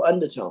have a blue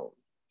undertone,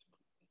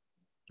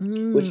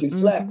 which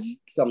reflects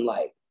some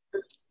light.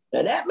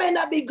 Now that may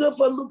not be good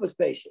for a lupus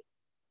patient.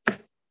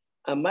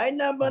 I might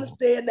not want to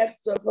stand next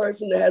to a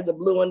person that has a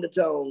blue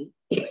undertone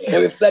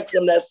and reflects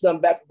some of that sun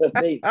back with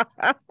me.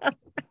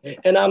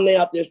 And I'm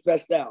out there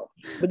stretched out.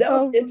 But that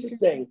was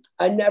interesting.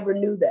 I never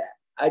knew that.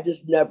 I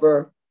just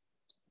never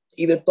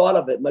even thought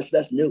of it, much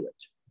less knew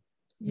it.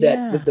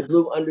 That with the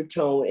blue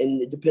undertone, and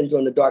it depends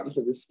on the darkness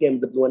of the skin,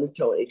 the blue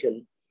undertone, it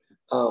can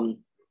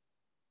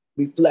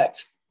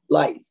reflect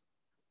light.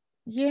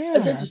 Yeah.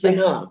 That's interesting,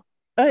 huh?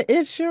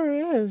 It sure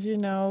is,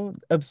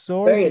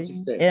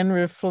 absorbing and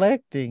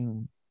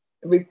reflecting.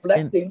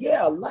 Light.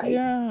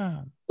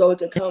 Yeah. So it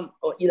can come,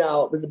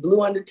 with the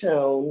blue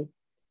undertone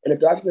and the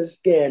darkness of the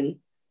skin,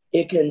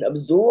 it can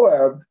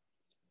absorb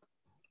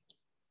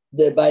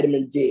the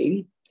vitamin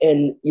D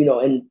and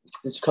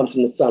this comes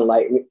from the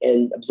sunlight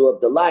and absorb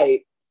the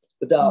light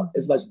without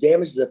as much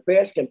damage as a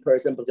fair skinned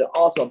person, but can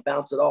also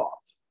bounce it off.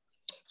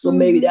 So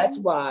maybe that's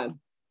why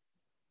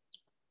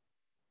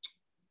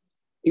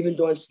even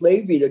during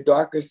slavery, the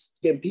darker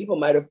skinned people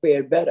might have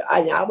fared better.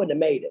 I wouldn't have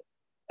made it.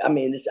 I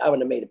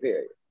wouldn't have made it,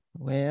 period.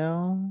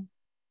 Well,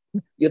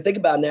 you think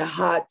about that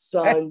hot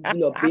sun,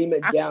 beaming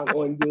down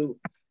on you.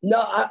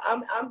 No,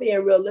 I'm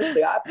being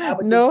realistic. I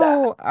would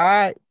just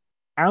die.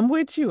 I'm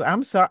with you.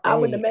 I'm sorry. I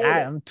wouldn't have made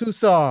it. I'm too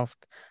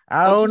soft.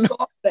 I'm too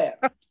soft for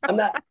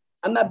that.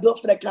 I'm not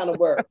built for that kind of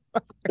work.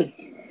 You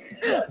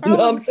know what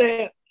I'm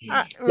saying?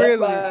 That's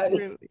why.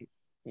 Really.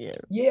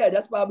 Yeah,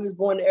 that's why we was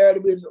born in the era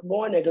that we was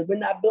born in, because we're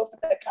not built for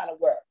that kind of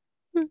work.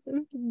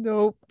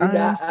 Nope.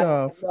 I'm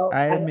soft.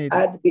 I admit I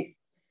had to be.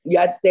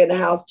 I had to stay in the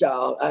house,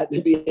 child. I had to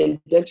be an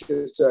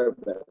indentured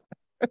servant,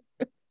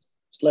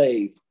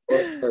 slave,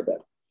 or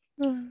servant.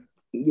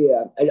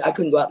 Yeah, I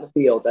couldn't go out in the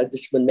fields. I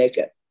just wouldn't make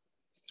it.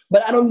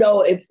 But I don't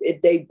know if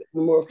they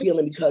were more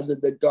feeling because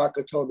of the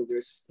darker tone of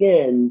their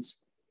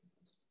skins,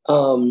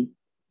 and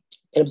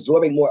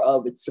absorbing more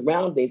of its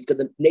surroundings.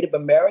 Because the Native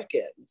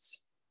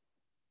Americans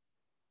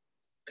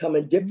come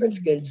in different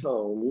skin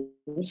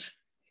tones,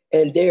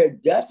 and they're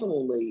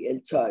definitely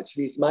in touch. At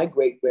least my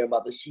great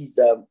grandmother, she's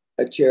a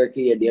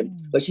Cherokee Indian,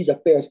 but she's a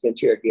fair-skinned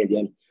Cherokee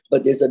Indian,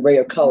 but there's a ray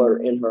of color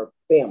in her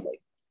family.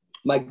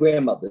 My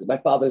grandmother, my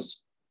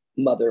father's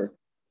mother,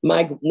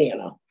 my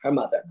Nana, her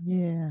mother.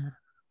 Yeah.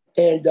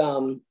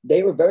 And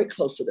they were very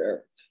close to the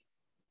earth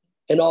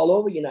and all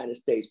over the United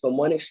States, from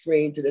one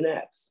extreme to the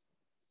next,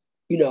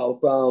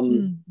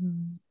 from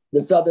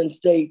the southern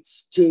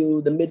states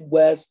to the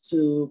Midwest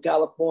to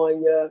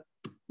California.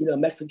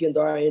 Mexicans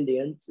are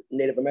Indians,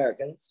 Native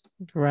Americans.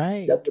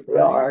 Right. That's what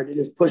they are. They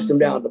just push them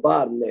down at the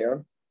bottom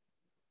there.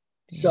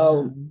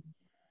 So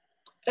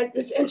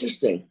it's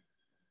interesting.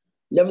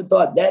 Never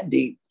thought that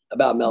deep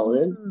about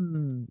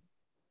melanin.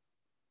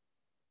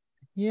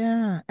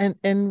 Yeah,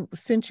 and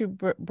since you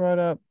brought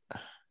up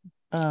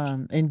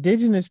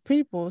indigenous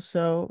people,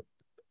 so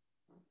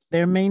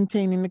they're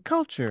maintaining the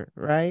culture,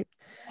 right?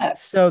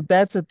 Yes. So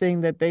that's a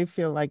thing that they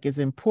feel like is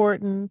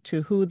important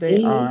to who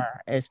they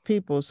are as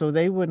people. So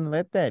they wouldn't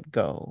let that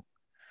go.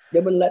 They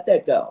wouldn't let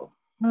that go.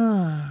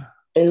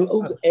 And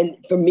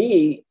for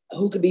me,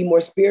 who could be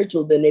more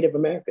spiritual than Native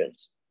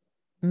Americans?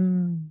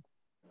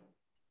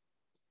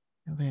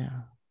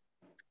 Yeah.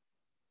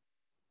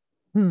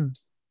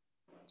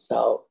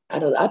 So I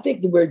don't know. I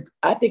think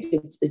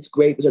it's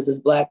great because as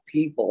Black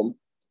people,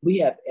 we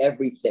have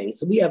everything.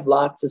 So we have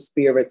lots of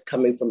spirits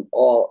coming from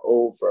all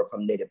over,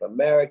 from Native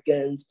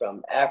Americans,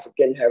 from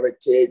African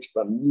heritage,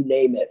 from you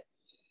name it,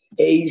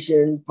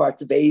 Asian,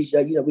 parts of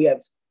Asia. We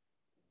have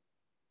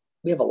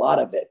a lot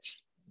of it.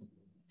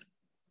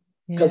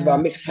 Because of our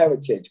mixed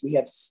heritage, we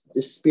have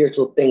this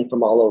spiritual thing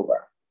from all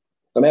over,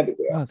 from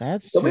everywhere. Oh,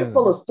 that's so true. We're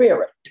full of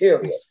spirit,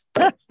 period.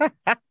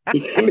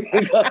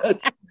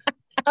 Because,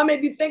 I mean,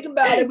 if you think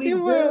about it, we You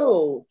do.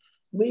 will.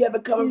 We have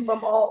it coming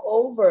from all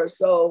over.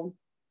 So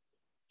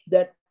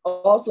that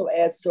also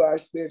adds to our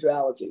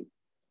spirituality.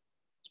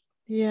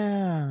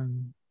 Yeah.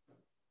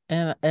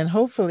 And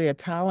hopefully a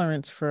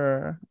tolerance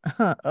for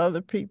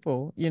other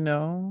people, you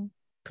know,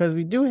 because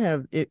we do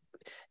have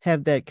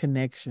that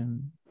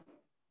connection.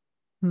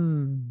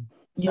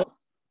 Yeah.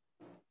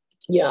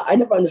 Yeah, I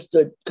never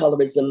understood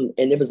colorism,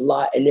 and it was a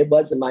lot, and it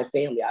wasn't my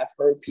family. I've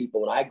heard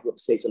people when I grew up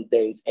say some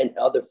things, and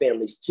other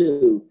families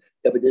too,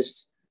 that would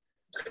just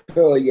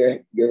curl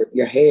your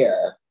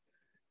hair.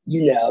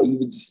 You know, you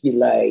would just be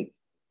like,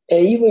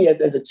 and even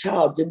as a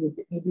child, you'd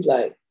be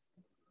like,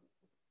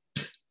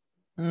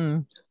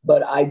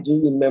 But I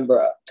do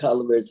remember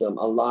colorism,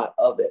 a lot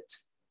of it.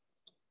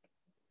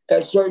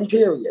 At a certain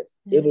period,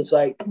 it was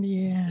like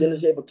dinner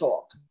table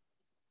talk.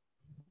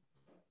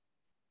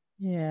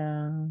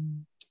 Yeah.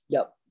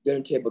 Yep,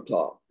 dinner table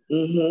talk.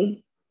 Mm-hmm.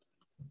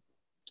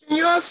 Can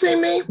you all see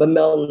me? But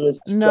melanin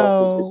is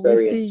No, we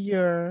very see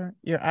your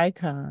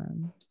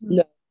icon.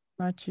 No,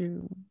 not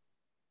you.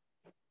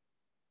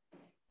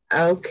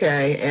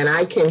 Okay, and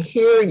I can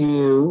hear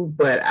you,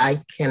 but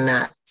I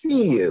cannot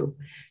see you.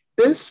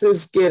 This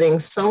is getting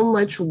so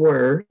much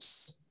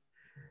worse.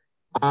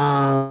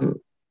 I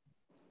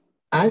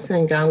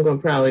think I'm going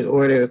to probably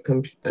order a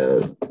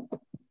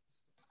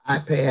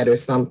iPad or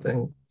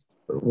something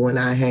when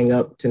I hang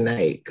up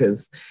tonight,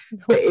 because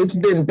it's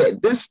been bad.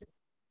 This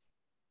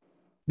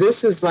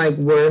is like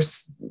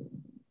worse.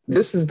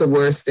 This is the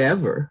worst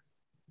ever.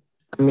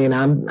 I mean,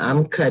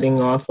 I'm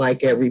cutting off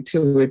like every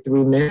 2 or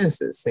 3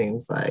 minutes, it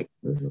seems like.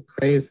 This is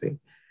crazy.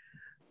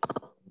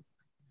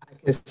 I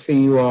can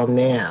see you all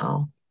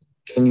now.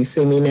 Can you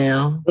see me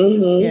now?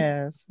 Mm-hmm.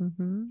 Yes.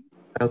 Mm-hmm.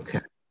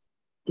 Okay.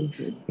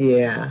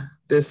 Yeah,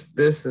 this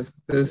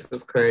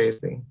is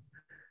crazy.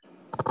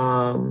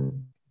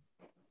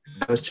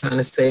 I was trying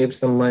to save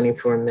some money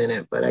for a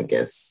minute, but I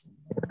guess,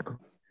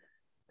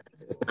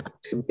 it's not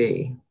to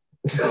be.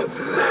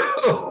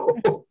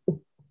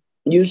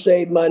 You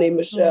save money,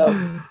 Michelle.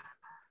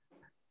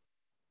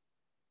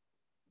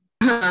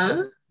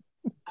 Huh?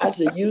 I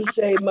said, you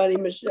save money,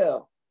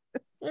 Michelle.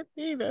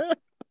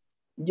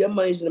 Your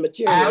money's in the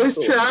material I was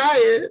store.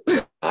 trying.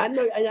 I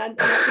know, and I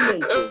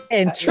commend you.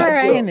 And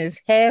trying is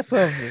half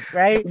of it,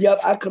 right? Yep,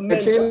 I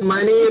commend you.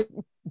 Money.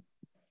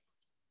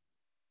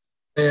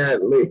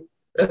 Apparently.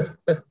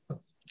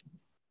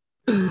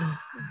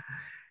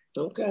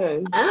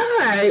 Okay. All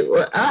right.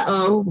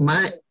 Well,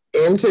 my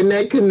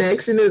internet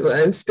connection is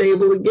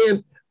unstable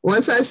again.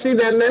 Once I see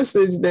that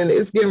message, then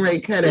it's getting ready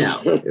to cut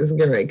out. It's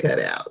getting ready to cut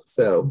out.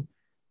 So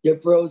you're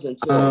frozen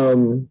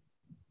too.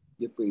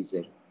 You're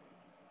freezing.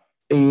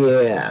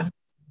 Yeah.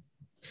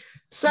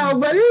 So,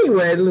 but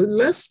anyway,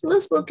 let's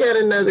look at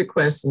another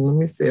question. Let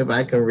me see if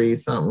I can read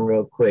something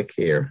real quick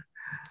here.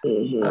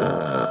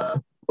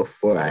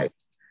 Before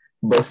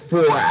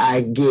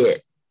I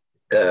get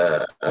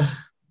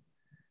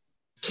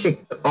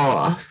kicked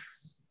off.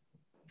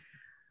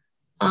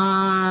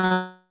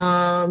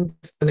 I'm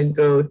just going to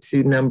go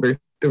to number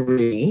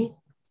 3.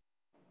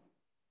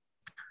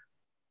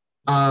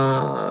 So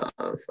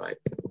I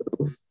can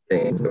move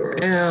things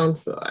around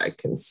so I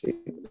can see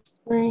the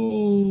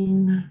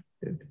screen.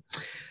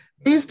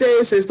 These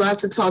days, there's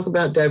lots of talk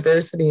about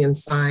diversity in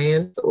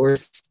science, or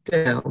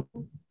STEM,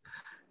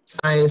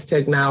 science,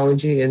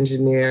 technology,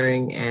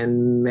 engineering,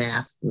 and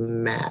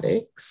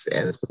mathematics,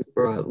 as we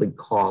broadly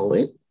call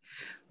it.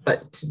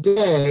 But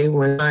today,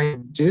 when I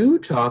do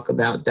talk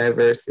about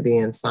diversity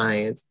in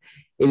science,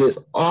 it is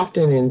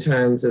often in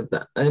terms of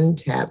the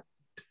untapped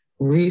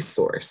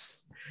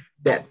resource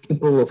that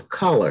people of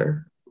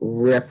color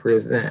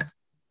represent.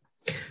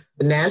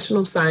 The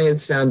National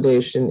Science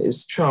Foundation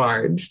is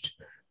charged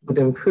with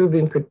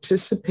improving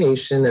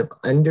participation of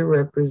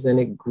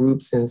underrepresented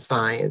groups in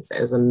science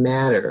as a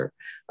matter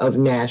of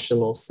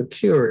national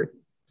security,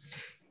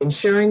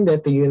 ensuring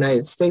that the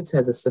United States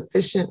has a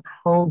sufficient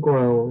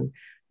homegrown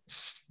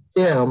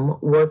STEM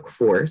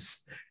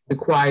workforce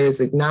requires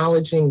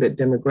acknowledging that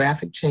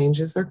demographic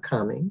changes are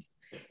coming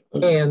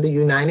and the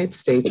United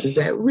States is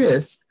at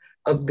risk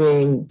of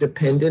being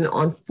dependent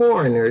on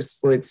foreigners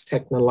for its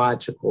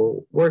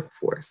technological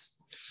workforce.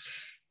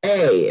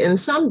 In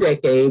some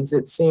decades,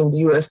 it seemed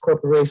US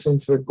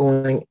corporations were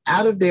going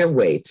out of their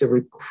way to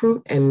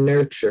recruit and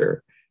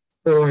nurture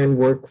foreign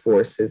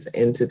workforces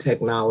into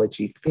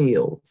technology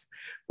fields.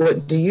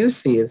 What do you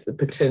see as the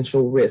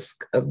potential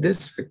risk of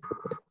this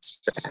recruitment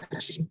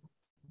strategy?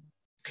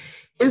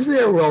 Is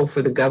there a role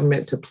for the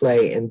government to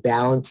play in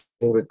balancing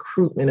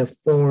recruitment of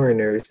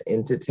foreigners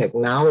into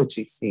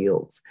technology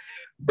fields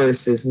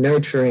versus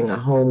nurturing a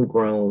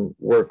homegrown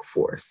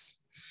workforce?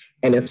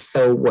 And if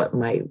so, what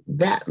might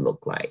that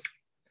look like?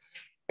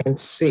 And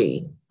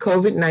C,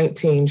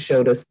 COVID-19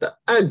 showed us the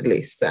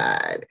ugly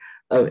side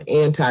of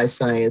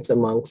anti-science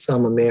among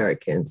some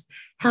Americans.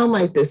 How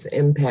might this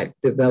impact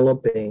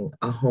developing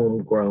a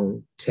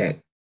homegrown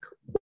tech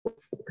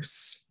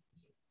workforce?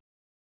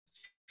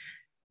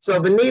 So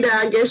Venita,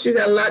 I guess you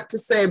got a lot to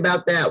say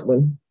about that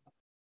one.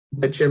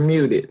 but you're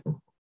muted.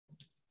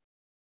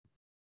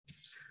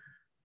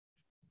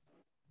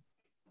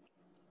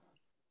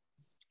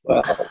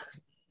 Well,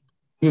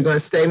 you're going to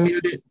stay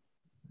muted?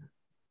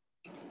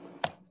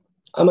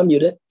 I'm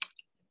unmuted.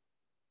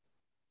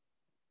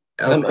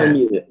 Okay. I'm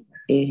unmuted.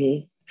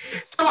 Mm-hmm.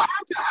 So I'll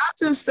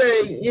just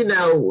say, you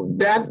know,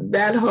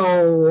 that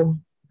whole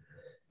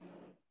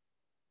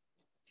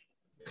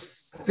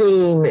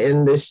theme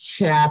in this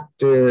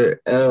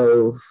chapter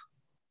of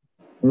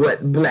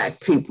what Black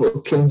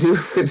people can do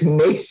for the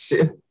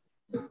nation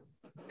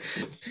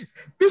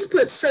just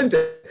sent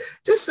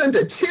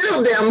a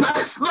chill down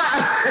my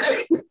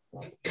spine.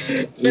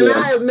 And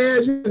I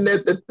imagine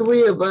that the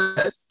three of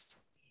us,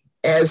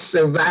 as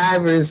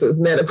survivors of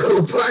medical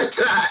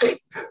apartheid,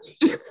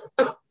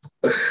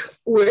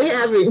 we're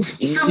having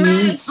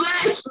traumatic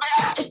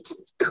flashbacks.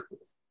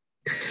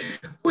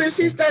 When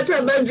she started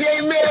talking about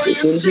J.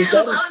 Marion Sims,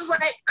 I was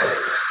like,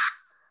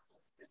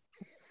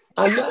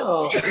 I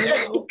know.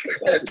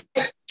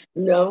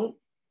 No.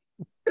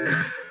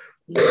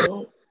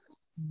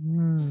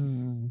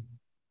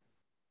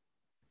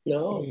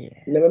 Yeah.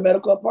 Remember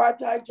medical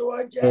apartheid,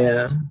 Georgette?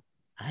 Yeah.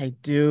 I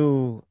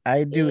do.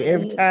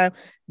 Every time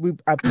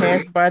I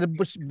pass by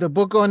the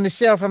book on the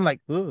shelf, I'm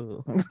like,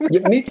 ooh.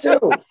 Yeah, me too.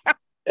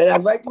 And I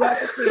right throughout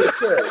the scene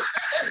too.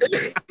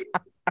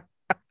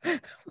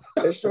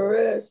 It sure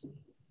is.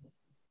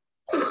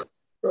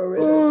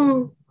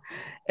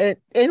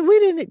 And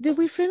we did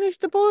we finish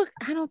the book?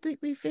 I don't think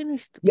we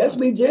finished. Yes,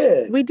 we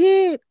did. We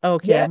did?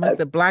 Okay, yes. I must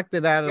have blocked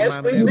it out of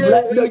my memory. You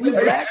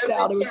blacked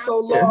out. It was so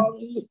long.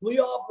 We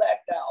all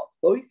blacked out.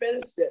 But we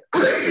finished it.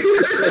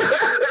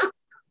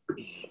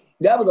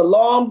 That was a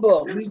long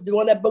book. We was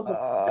doing that book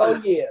for 4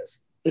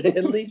 years.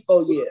 At least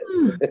 4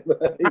 years.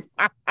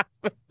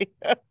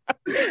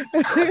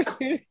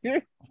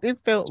 It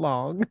felt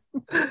long.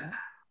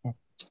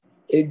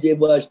 It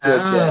was,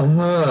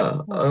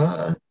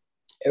 Georgette.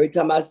 Every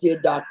time I see a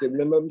doctor,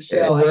 remember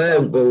Michelle, I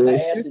asked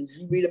him, did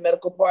you read a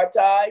medical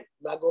apartheid?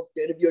 When I go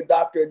to interview a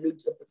doctor, a new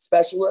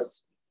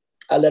specialist,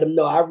 I let them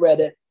know I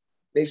read it.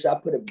 Make sure I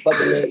put a bug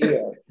in their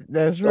ear.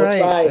 Don't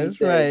try anything,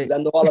 because I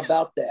know all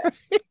about that.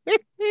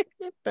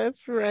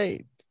 That's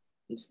right.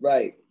 That's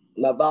right.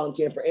 I'm not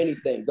volunteering for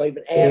anything. Don't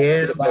even ask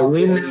me to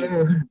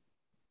volunteer.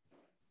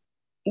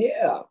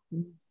 Yeah.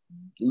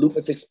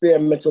 Lupus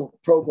experimental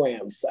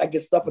programs. I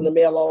get stuff in the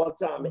mail all the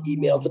time and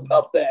emails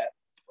about that.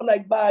 I'm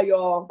like, bye,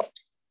 y'all.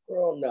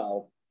 Girl,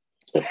 no.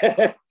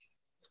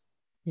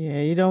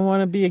 Yeah, you don't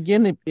want to be a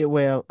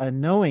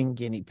knowing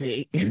guinea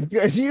pig.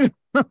 Because you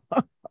know.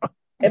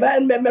 If I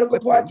hadn't met medical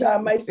apartheid, I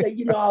might say,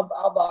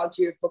 I'll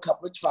volunteer for a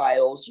couple of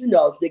trials,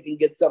 so they can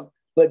get some.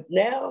 But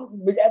now,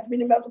 after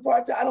being in medical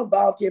apartheid, I don't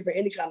volunteer for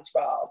any kind of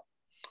trial.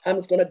 I'm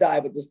just going to die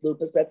with this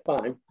lupus. That's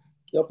fine.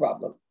 No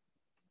problem.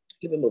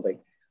 Keep it moving.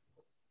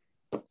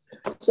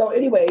 So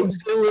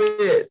anyways. Do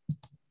it.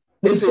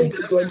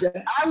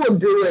 I will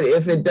do it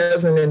if it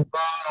doesn't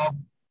involve,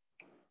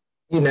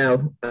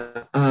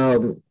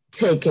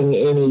 taking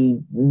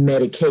any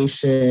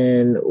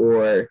medication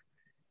or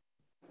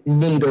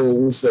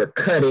needles or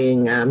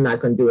cutting. I'm not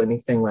going to do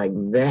anything like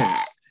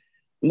that.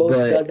 Most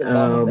doesn't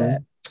involve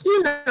that.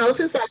 If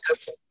it's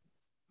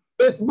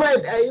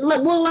like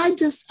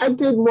I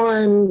did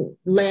one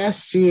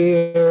last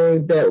year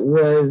that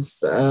was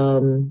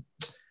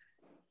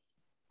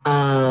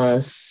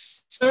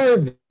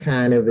survey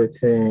kind of a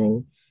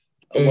thing.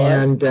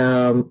 And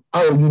you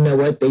know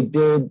what? They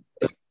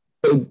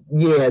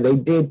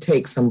did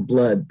take some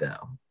blood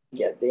though.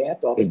 Yeah, they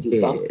have to always do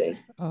something.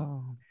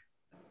 Oh.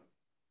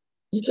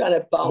 You trying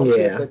to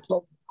volunteer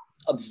for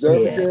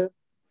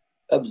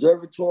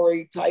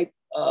observatory type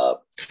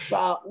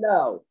trial?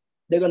 No,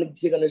 they're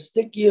gonna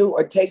stick you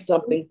or take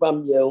something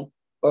from you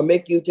or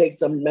make you take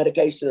some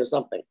medication or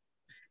something.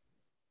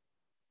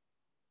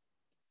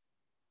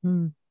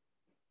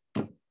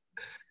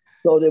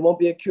 So there won't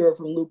be a cure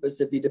from lupus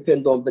if you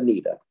depend on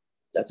Venita.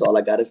 That's all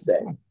I gotta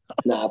say. And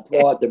I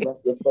applaud the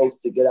rest of the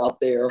folks to get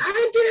out there.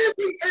 I did.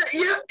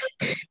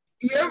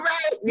 You're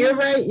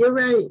right.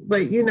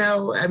 But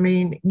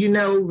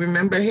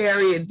remember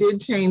Harriet did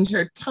change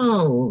her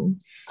tone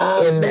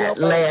in that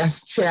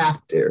last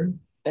chapter.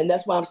 And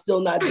that's why I'm still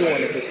not doing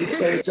it. But she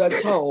changed her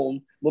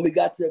tone when we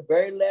got to the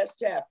very last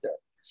chapter.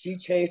 She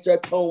changed her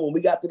tone when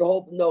we got to the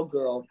whole, no,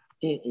 girl.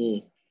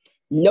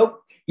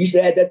 Nope. You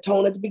should have had that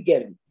tone at the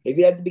beginning. If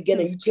you had the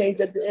beginning, you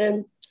changed at the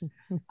end.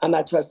 I'm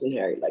not trusting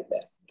Harry like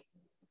that.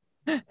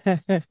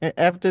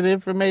 After the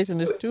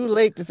information, it's too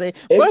late to say.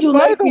 It's too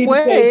late for you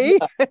to say.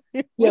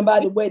 Yeah,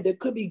 by the way, there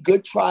could be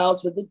good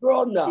trials for the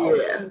girl. No,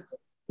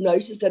 no, you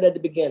should have said at the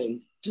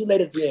beginning. Too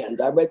late at the end.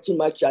 I read too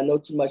much. I know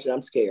too much, and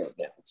I'm scared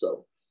now.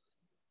 So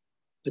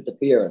put the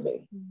fear in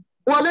me.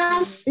 Well,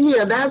 that's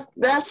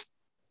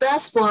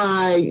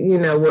why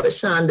what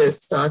Chanda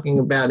is talking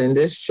about in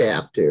this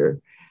chapter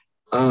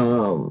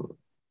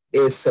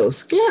is so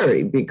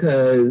scary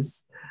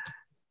because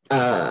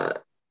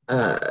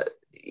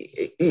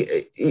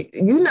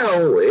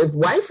if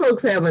white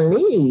folks have a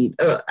need,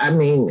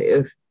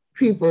 if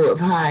people of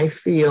high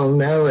field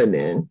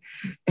melanin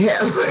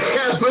have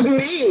a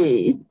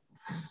need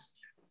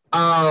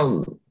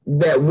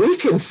that we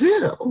can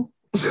fill.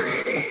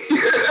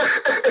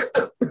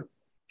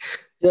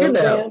 You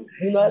know,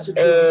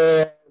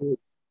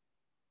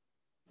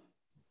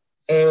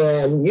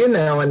 and you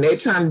know, and they're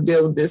trying to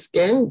deal with this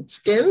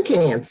skin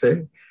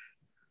cancer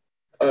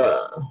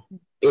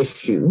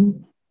issue.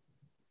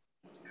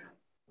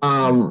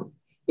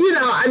 You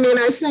know, I mean,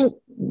 I think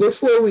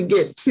before we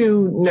get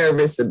too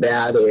nervous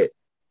about it,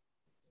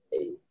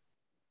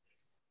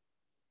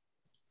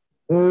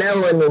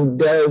 melanin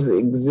does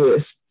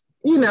exist,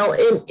 you know,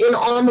 in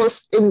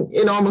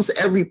almost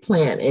every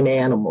plant and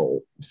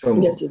animal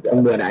from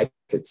what I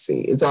could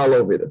see. It's all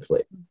over the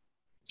place.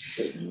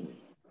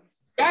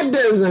 That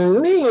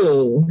doesn't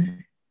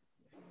mean,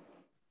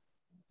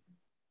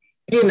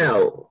 you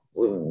know,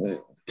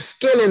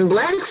 skinning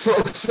Black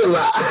folks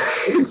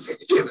alive,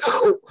 you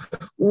know,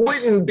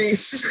 wouldn't be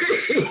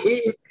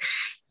seen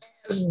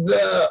as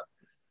the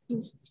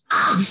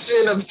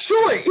option of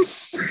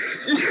choice.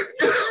 You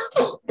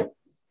know?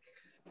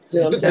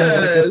 Sounds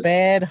like a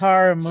bad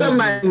horror movie.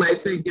 Somebody might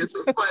think it's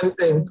a fun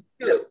thing to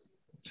do.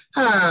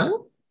 Huh?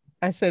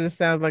 I said it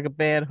sounds like a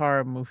bad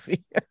horror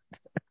movie.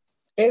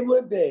 It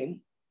would be.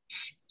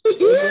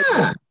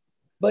 Yeah.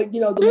 But, you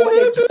know, the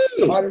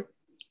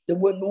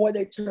more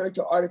they turn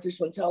to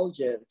artificial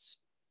intelligence,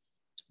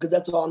 because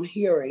that's all I'm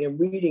hearing and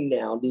reading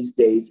now these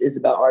days is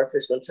about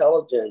artificial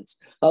intelligence.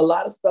 A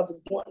lot of stuff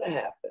is going to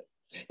happen.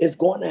 It's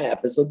going to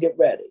happen, so get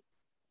ready.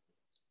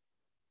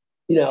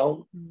 You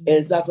know, and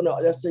it's not going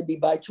to necessarily be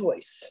by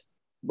choice,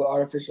 but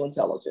artificial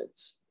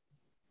intelligence.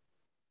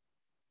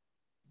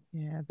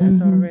 Yeah, that's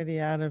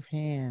already out of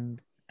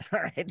hand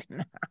right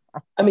now.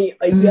 I mean,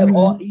 you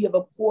have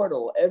a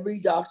portal. Every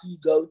doctor you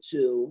go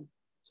to,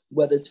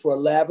 whether it's for a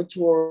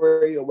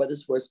laboratory or whether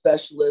it's for a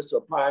specialist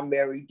or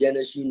primary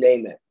dentist, you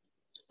name it,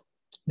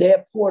 they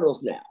have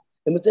portals now.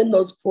 And within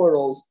those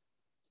portals,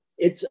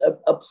 it's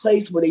a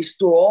place where they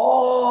store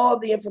all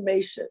the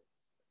information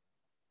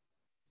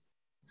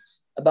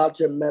about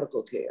your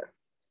medical care,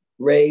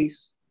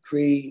 race,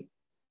 creed,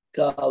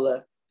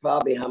 color,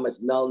 probably how much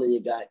melanin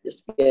you got in your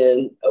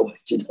skin or what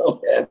you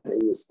don't have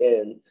in your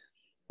skin,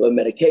 what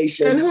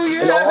medication. And who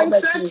you're having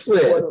sex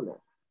with.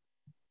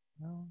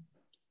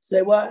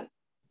 Say what?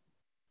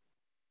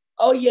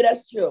 Oh, yeah,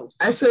 that's true.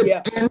 I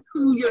said, and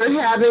who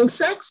you're having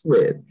sex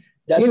with.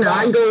 That's you know,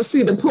 I go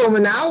see the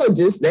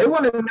pulmonologist. They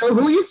want to know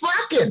who you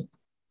fucking.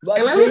 But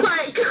and I'm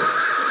like,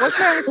 what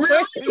kind of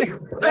question is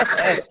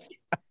that?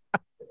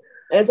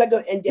 And it's like,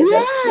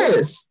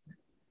 yes.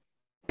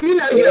 You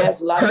know, your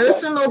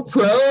personal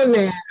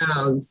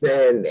pronouns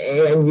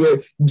and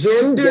your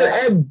gender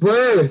at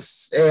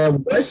birth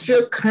and what's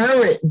your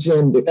current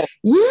gender.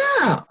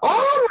 Yeah,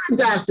 all my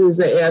doctors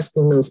are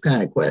asking those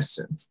kind of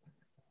questions.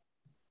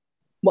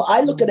 Well,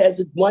 I look at it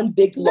as one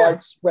big, large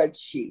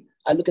spreadsheet.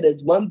 I look at it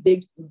as one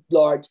big,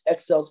 large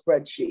Excel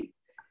spreadsheet.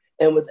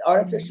 And with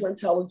artificial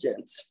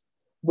intelligence,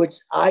 which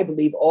I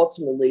believe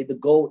ultimately the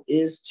goal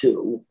is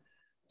to,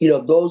 you know,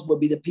 those will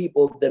be the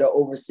people that are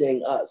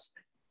overseeing us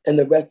and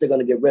the rest they're going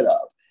to get rid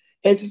of.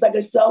 And it's just like a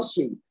Excel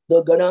sheet.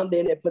 They'll go down there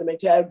and they put them in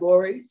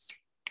categories,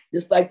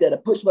 just like that, a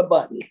push of a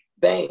button,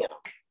 bam.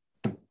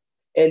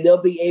 And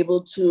they'll be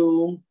able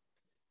to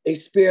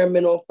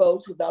experiment on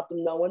folks without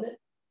them knowing it.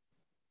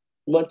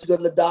 Want to go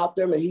to the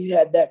doctor and he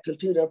had that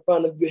computer in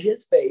front of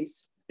his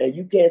face and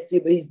you can't see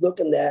what he's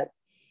looking at,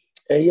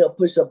 and he'll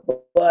push a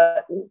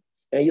button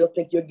and you'll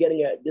think you're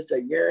getting a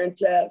urine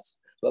test,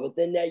 but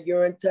within that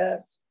urine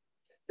test,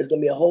 there's going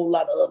to be a whole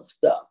lot of other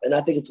stuff. And I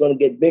think it's going to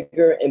get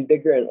bigger and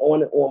bigger and on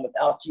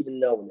without you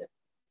even knowing it.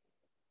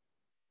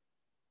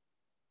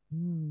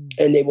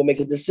 And they will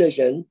make a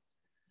decision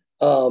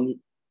who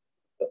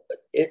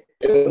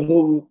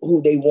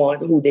they want,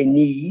 who they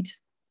need,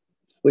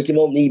 which they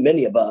won't need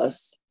many of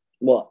us.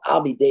 Well, I'll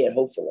be dead,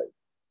 hopefully.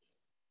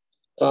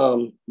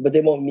 But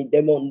they won't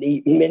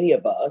need many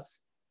of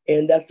us.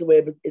 And that's the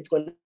way it's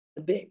going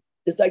to be.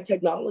 It's like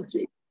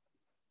technology.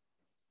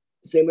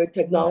 Same with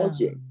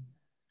technology. Wow.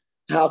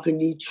 How can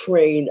you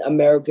train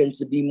Americans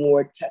to be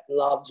more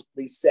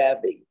technologically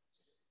savvy?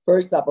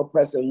 First, stop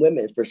oppressing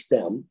women for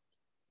STEM,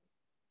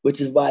 which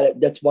is why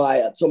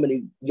so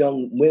many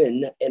young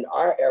women in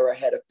our era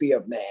had a fear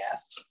of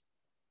math.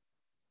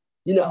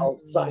 You know,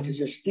 because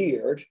you're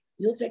steered.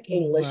 You'll take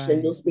English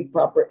and you'll speak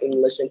proper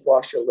English and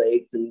cross your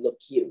legs and look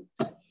cute.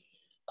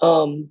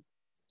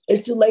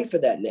 It's too late for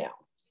that now.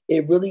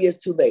 It really is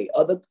too late.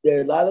 There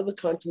are a lot of the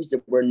countries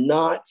that were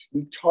not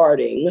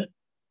retarding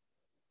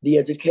the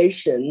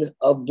education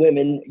of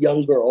women,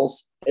 young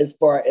girls, as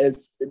far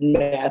as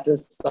math and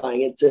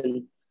science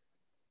and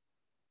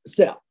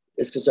STEM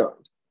is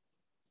concerned.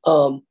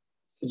 A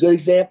good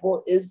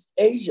example is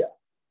Asia,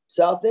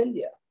 South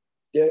India.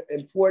 They're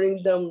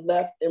importing them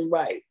left and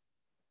right.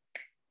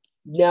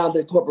 Now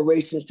the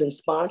corporations can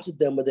sponsor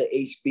them with an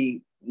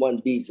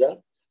HB1 visa,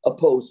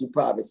 opposed to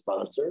private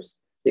sponsors.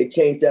 They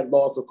changed that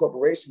law so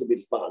corporation will be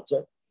the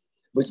sponsor,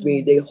 which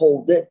means they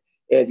hold it,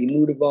 and if you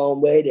move the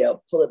wrong way,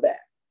 they'll pull it back.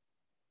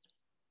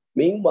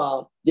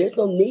 Meanwhile, there's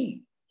no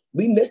need.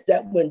 We missed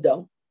that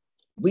window.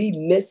 We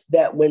missed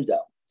that window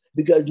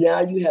because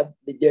now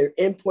they're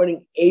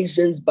importing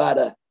Asians by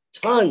the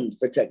tons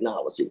for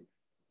technology.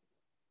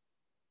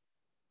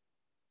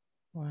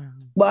 Wow.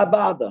 Why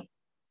bother?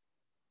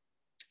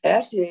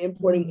 Actually,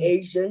 importing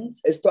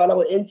Asians, it started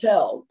with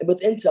Intel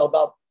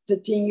about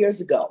 15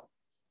 years ago.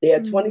 They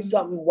had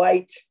 20-something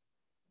white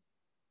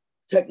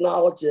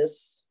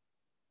technologists,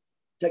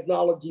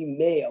 technology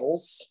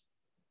males,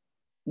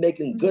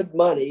 making good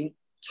money,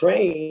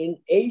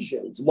 train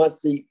Asians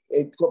once the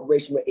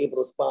corporation were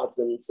able to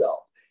sponsor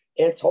themselves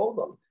and told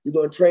them, you're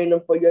going to train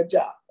them for your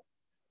job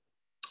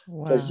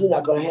because you're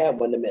not going to have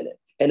one in a minute.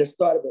 And it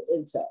started with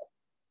Intel.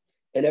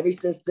 And ever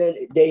since then,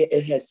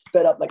 it has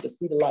sped up like the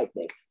speed of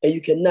lightning. And you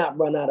cannot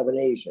run out of an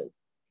Asian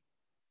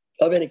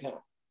of any kind.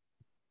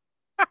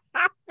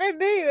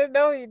 Venita,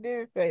 no, you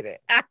didn't say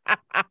that.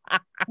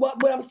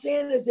 What I'm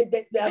saying is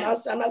that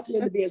I'm not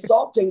saying to be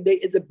insulting.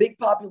 It's a big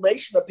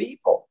population of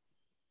people.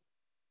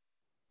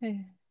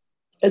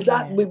 It's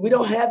not, we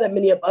don't have that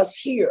many of us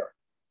here.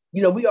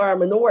 You know, we are a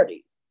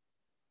minority.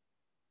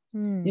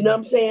 You know what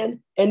I'm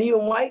saying? And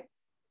even white,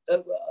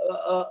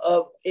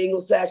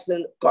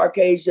 Anglo-Saxon,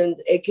 Caucasian,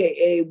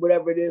 AKA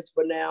whatever it is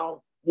for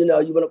now, you know,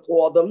 you want to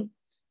call them,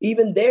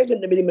 even they're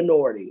going to be the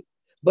minority.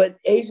 But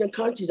Asian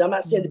countries, I'm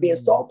not saying to be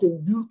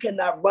insulting, you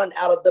cannot run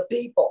out of the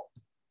people,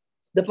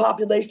 the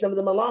population of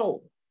them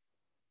alone.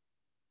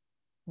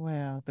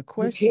 Well, the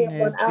question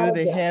is, do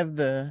they have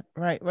the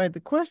right? The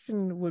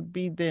question would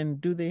be then,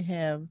 do they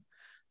have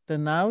the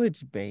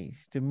knowledge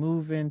base to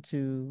move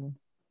into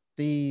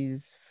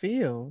these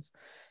fields?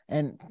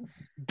 And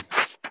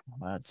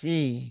well,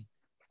 gee,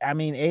 I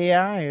mean,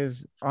 AI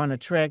is on a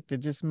track to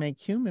just make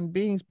human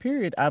beings,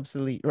 period,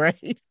 obsolete,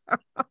 right?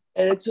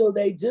 And until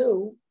they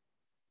do,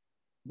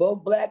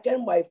 both Black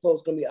and white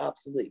folks gonna be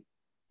obsolete.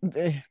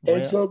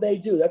 Until they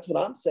do, that's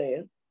what I'm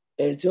saying.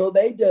 Until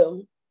they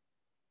do,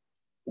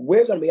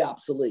 we're gonna be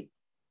obsolete.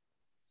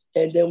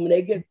 And then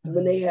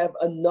when they have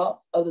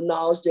enough of the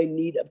knowledge they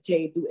need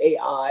obtained through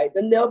AI,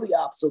 then they'll be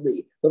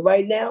obsolete. But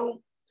right now,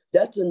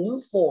 that's the new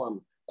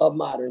form of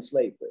modern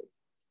slavery.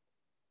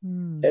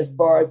 As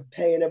far as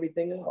paying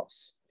everything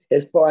else,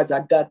 as far as I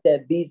got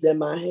that visa in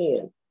my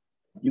hand,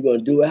 you're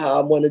gonna do it how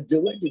I want to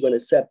do it. You're gonna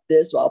accept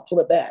this, or I'll pull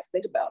it back.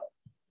 Think about it.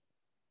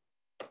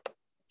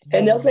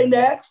 And they'll say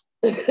next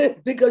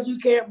because you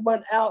can't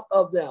run out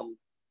of them.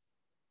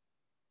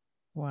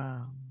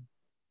 Wow.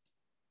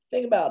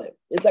 Think about it.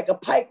 It's like a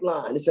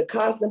pipeline. It's a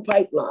constant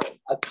pipeline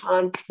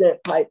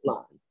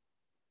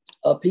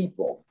of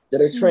people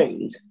that are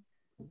trained.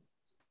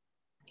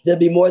 They'll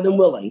be more than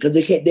willing because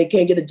they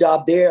can't get a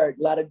job there. A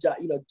lot of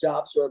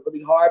jobs are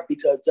really hard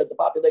because of the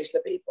population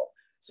of people.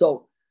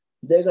 So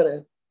they're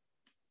gonna,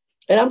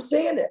 and I'm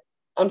seeing it.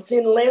 I'm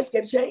seeing the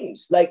landscape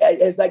change. Like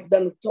it's like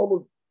done a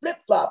total flip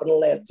flop in the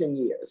last 10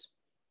 years.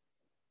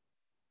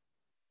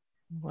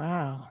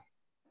 Wow.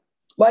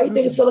 Why do you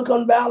think in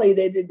Silicon Valley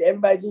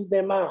everybody's losing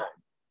their mind?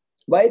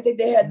 Why do you think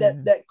they had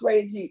that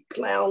crazy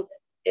clown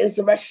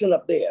insurrection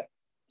up there?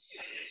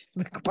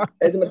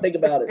 As I'm gonna think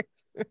about it.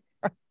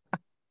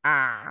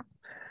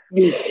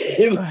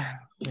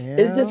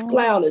 It's just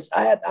clownish.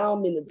 I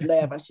don't mean to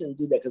laugh. I shouldn't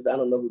do that because I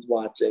don't know who's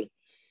watching.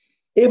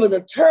 It was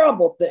a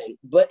terrible thing,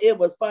 but it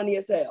was funny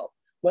as hell.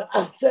 When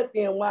I sat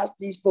there and watched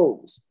these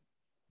fools,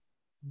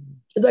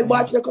 it's like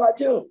watching a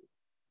cartoon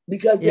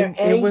because they're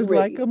angry. It was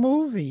like a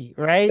movie,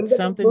 right?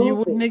 Something you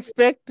wouldn't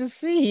expect to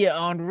see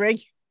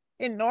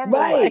in normal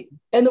life.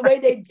 And the way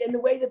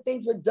that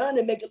things were done,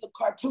 it make it look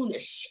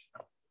cartoonish.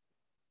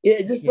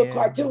 It just looked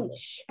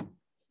cartoonish.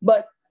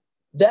 But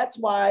that's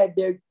why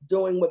they're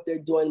doing what they're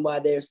doing, why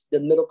there's the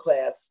middle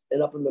class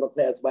and upper middle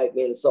class white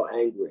man is so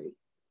angry.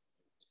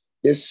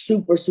 They're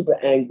super, super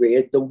angry.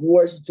 It's the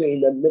wars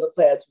between the middle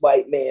class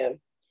white man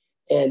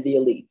and the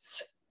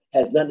elites.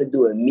 Has nothing to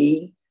do with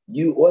me,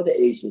 you, or the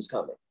Asians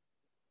coming.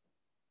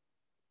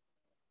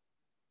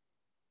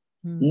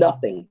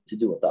 Nothing to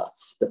do with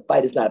us. The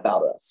fight is not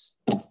about us.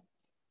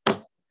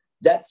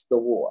 That's the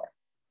war.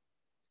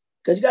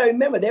 Because you got to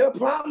remember, they were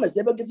promised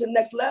they will get to the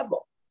next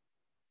level.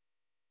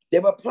 They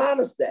were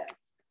promised that.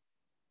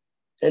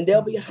 And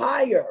they'll be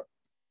higher.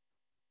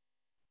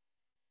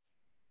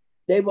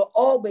 They will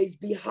always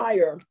be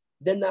higher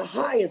than the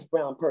highest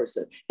brown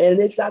person. And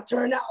it's not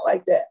turned out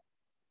like that.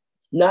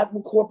 Not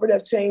when corporate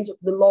have changed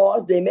the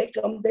laws. They make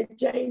them, they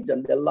change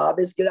them. The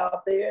lobbyists get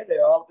out there.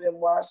 They're all in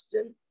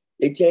Washington.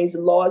 They change the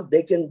laws.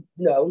 They can,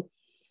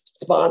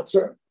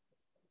 sponsor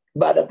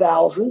by the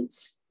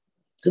thousands.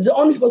 Because they're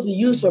only supposed to be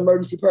used for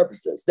emergency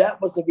purposes.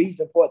 That was the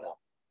reason for them.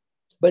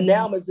 But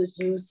now it's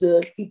just used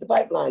to keep the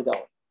pipeline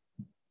going.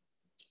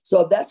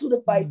 So that's who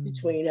the fight's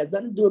between. It has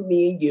nothing to do with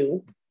me and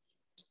you.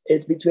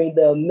 It's between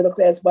the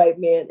middle-class white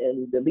man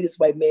and the elitist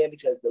white man,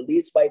 because the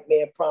elitist white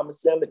man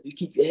promised them, if you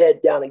keep your head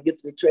down and get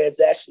to the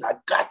transaction, I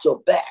got your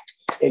back,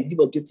 and you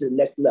will get to the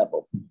next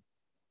level.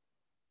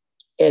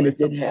 And it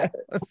didn't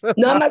happen.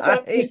 No, I'm not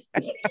trying.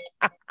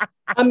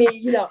 I mean,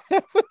 if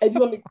you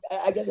want me,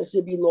 I guess I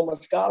should be a little more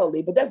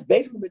scholarly, but that's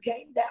basically what it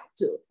came down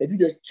to. If you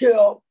just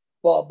chill,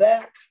 fall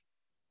back,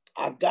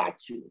 I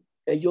got you.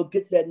 And you'll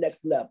get to that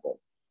next level.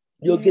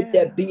 You'll get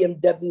that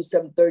BMW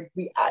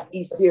 733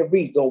 IE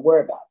series. Don't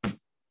worry about it.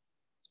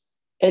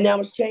 And now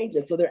it's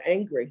changing. So they're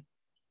angry.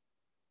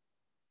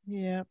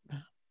 Yep,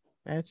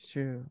 that's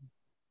true.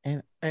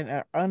 And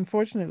are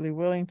unfortunately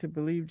willing to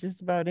believe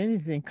just about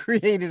anything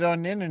created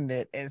on the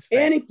internet as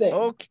fact. Anything.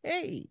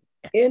 Okay.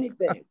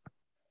 Anything.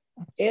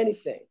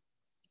 Anything.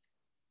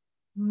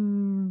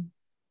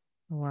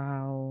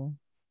 Wow.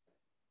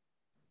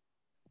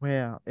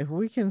 Well, if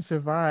we can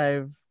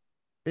survive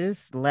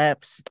this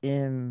lapse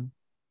in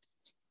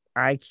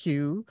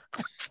IQ,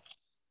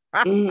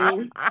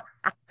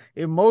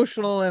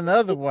 emotional and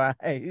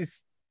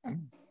otherwise,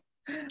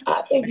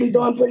 I think we're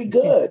doing pretty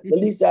good. At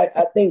least I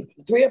think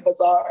the three of us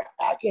are.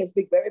 I can't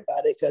speak for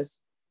everybody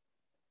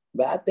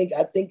but I think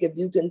if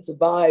you can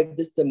survive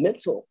this, the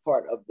mental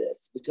part of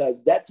this,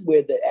 because that's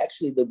where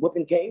the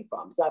whipping came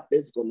from. It's not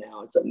physical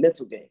now. It's a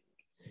mental game.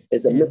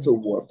 It's a mental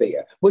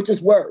warfare, which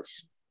is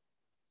worse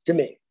to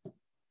me.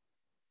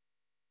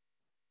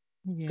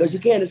 Because you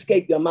can't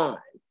escape your mind.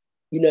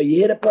 You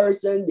hit a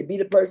person, you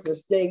beat a person, a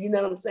sting, you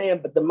know what I'm saying?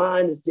 But the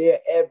mind is there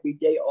every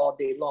day, all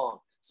day long.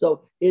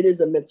 So it is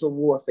a mental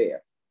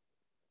warfare.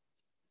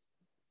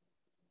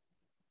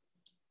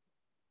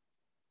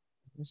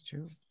 That's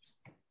true.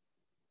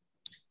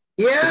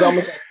 Yeah. It's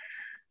almost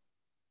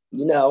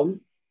like,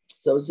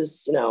 so it's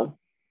just,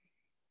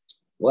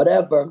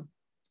 whatever.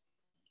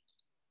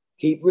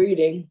 Keep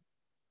reading.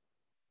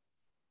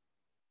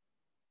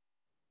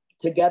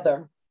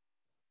 Together.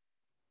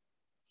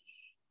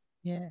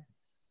 Yes.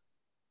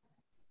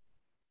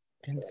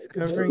 And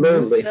discovering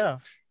new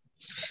stuff.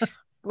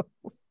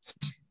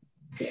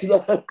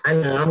 I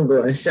know I'm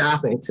going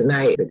shopping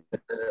tonight.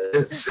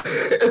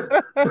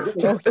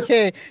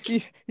 Okay,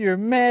 you're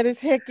mad as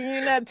heck and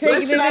you're not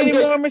taking it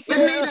anymore,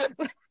 Michelle.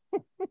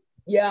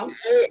 Yeah,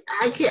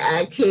 I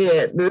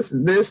can't. This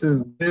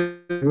is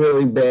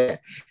really bad.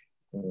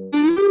 Do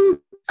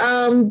you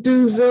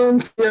do Zoom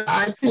for your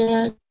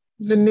iPad,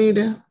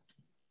 Venita?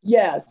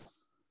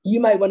 Yes, you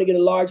might want to get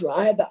a large one.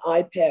 I have the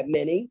iPad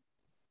Mini.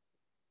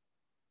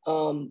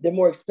 They're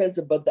more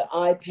expensive, but the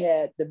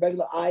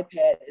regular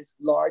iPad is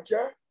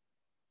larger.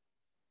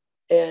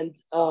 And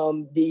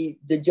the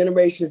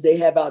generations they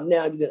have out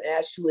now, you can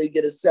actually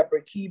get a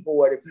separate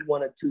keyboard if you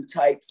wanted to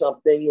type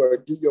something or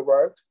do your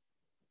work.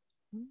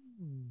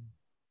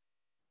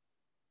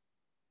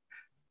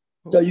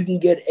 So you can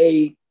get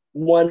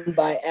one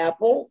by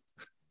Apple,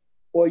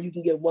 or you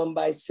can get one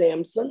by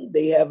Samsung.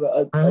 They have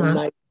a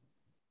nice,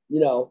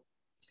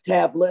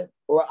 tablet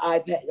or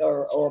iPad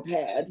or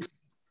pad.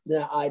 They're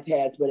not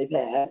iPads, but a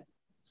pad.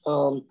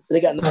 They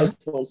got nice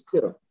ones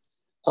too.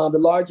 The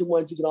larger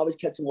ones, you can always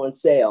catch them on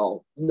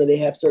sale. They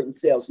have certain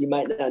sales. So you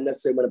might not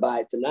necessarily want to buy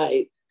it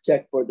tonight.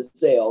 Check for the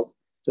sales.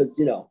 So it's,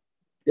 get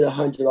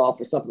 100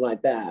 off or something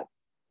like that.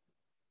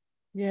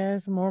 Yeah,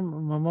 it's more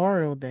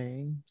Memorial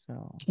Day.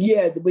 So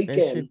yeah, the weekend.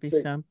 There should be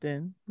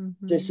something.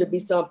 There should be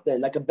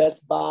something like a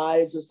Best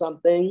Buys or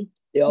something.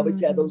 They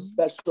always have those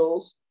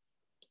specials,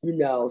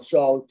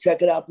 so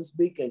check it out this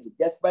weekend.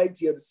 That's right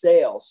to the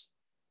sales.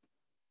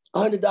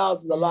 $100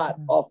 is a lot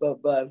off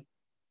of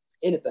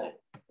anything.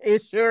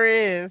 It sure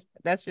is.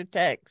 That's your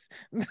tax.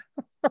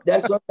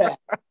 That's your tax.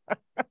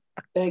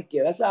 Thank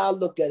you. That's how I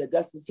look at it.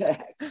 That's the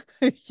tax.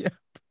 Yep.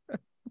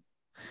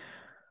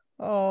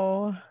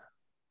 Oh.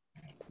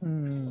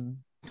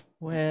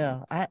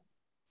 Well, I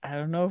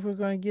don't know if we're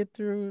going to get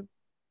through.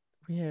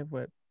 We have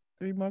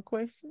 3 more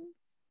questions?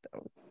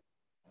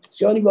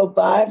 She only wrote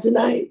 5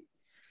 tonight?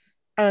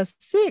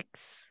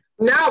 6.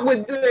 Not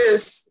with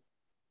this.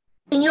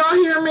 Can y'all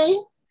hear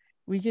me?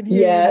 We can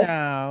hear you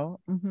now.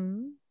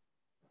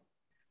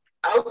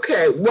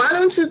 Okay, why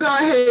don't you go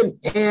ahead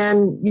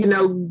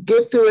and,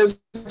 get through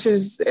as much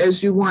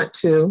as you want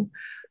to.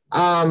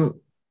 I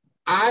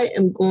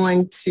am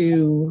going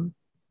to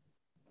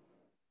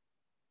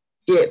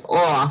get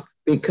off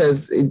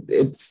because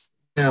it's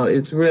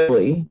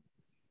really,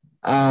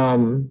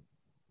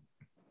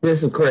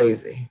 this is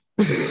crazy.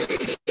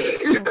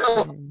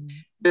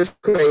 This is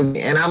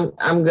crazy. And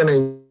I'm going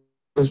to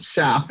go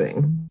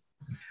shopping.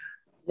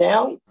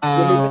 Now?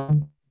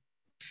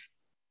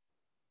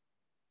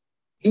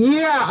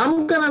 Yeah,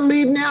 I'm going to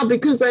leave now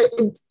because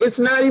it's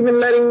not even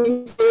letting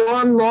me stay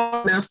on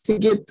long enough to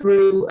get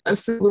through a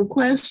single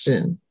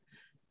question.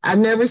 I've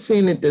never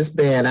seen it this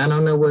bad. I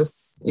don't know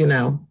what's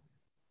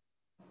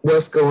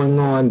going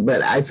on,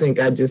 but I think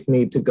I just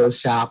need to go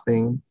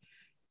shopping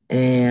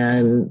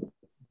and,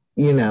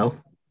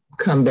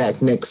 come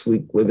back next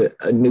week with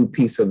a new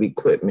piece of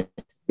equipment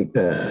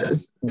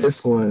because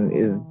this one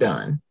is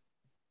done.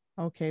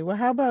 Okay, well,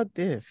 how about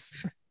this?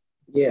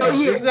 Yeah. So,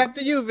 it's up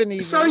to you,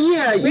 Venita. So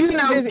yeah, we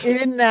can just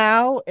end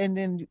now, and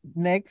then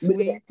next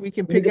week we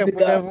can pick up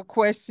whatever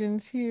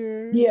questions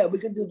here. Yeah, we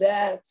can do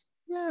that.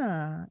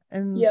 Yeah,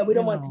 and we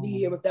don't want to be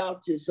here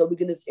without you, so we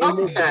can just end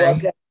this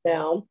broadcast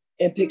now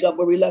and pick up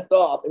where we left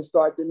off and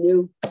start the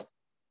new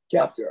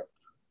chapter.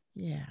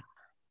 Yeah.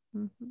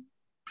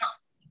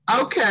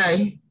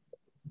 Okay.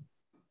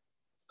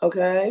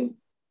 Okay.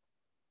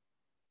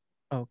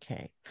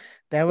 Okay.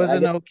 That was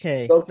an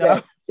okay.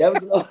 Okay. That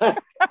was an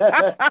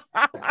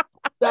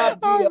Stop,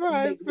 All Gio. You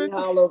right, make me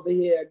howl over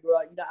here,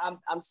 girl. You know,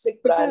 I'm sick,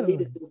 but I Forget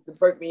needed this to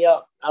perk me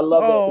up. I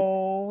love it.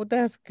 Oh,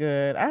 that's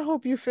good. I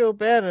hope you feel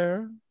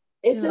better.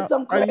 It's just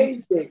some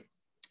crazy.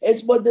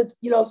 It's what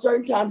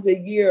certain times of the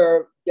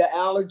year, the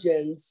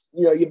allergens,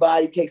 your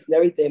body takes and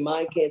everything.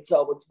 Mine can't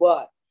tell what's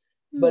what.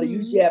 But it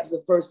usually happens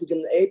the first week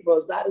in April.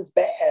 It's not as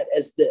bad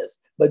as this.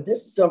 But this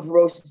is some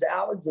ferocious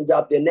allergens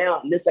out there now,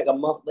 and it's like a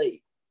month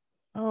late.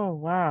 Oh,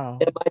 wow.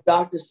 And my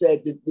doctor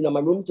said that,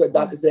 my rheumatoid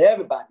doctor said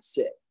everybody's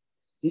sick.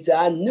 He said,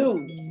 I knew,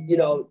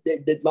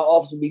 that my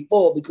office would be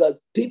full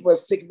because people are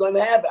sick and don't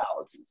even have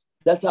allergies.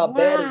 That's how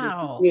bad it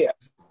is here.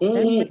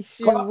 That makes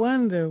you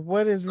wonder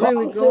what is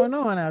really going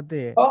on out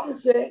there. Carlton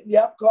said,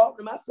 yep,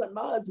 Carlton. My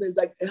husband is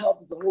like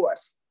healthy as a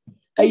horse.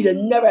 He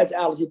never has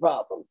allergy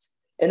problems.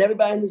 And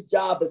everybody in his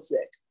job is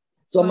sick.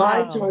 So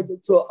mine turned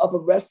into an upper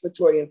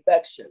respiratory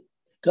infection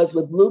because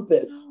with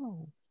lupus,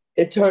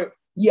 it turned,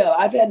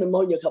 I've had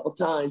pneumonia a couple of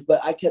times, but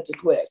I catch it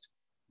quick.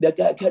 I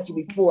catch it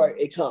before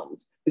it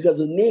comes. Because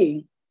with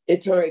me,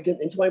 it turned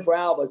in 24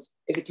 hours,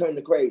 it could turn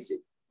to crazy.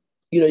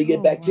 You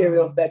get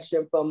bacterial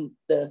infection from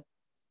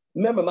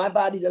remember, my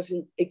body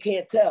it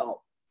can't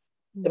tell.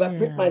 If I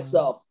prick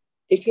myself,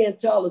 it can't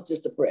tell it's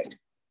just a prick.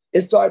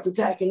 It starts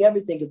attacking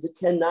everything because it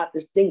cannot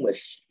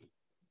distinguish.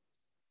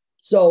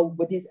 So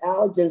with these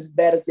allergens, as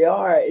bad as they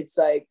are, it's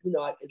like,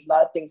 it's a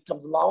lot of things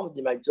comes along with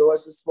it. My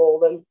jaws are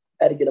swollen.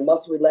 I had to get a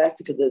muscle relaxer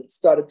because it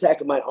started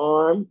attacking my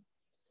arm.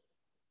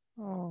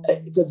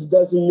 Because it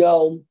doesn't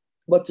know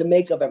what to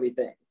make of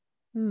everything.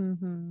 You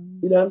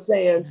know what I'm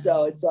saying?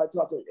 So it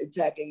started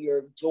attacking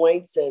your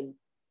joints and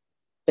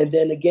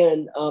then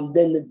again,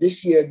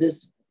 this year,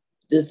 this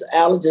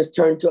allergen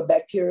turned to a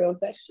bacterial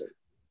infection.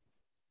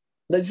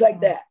 It's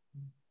like that.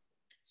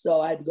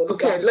 So I had to go to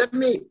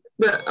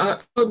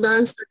hold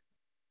on.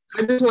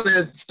 I just want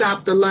to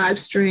stop the live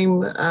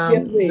stream,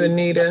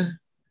 Venita.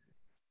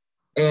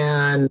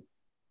 And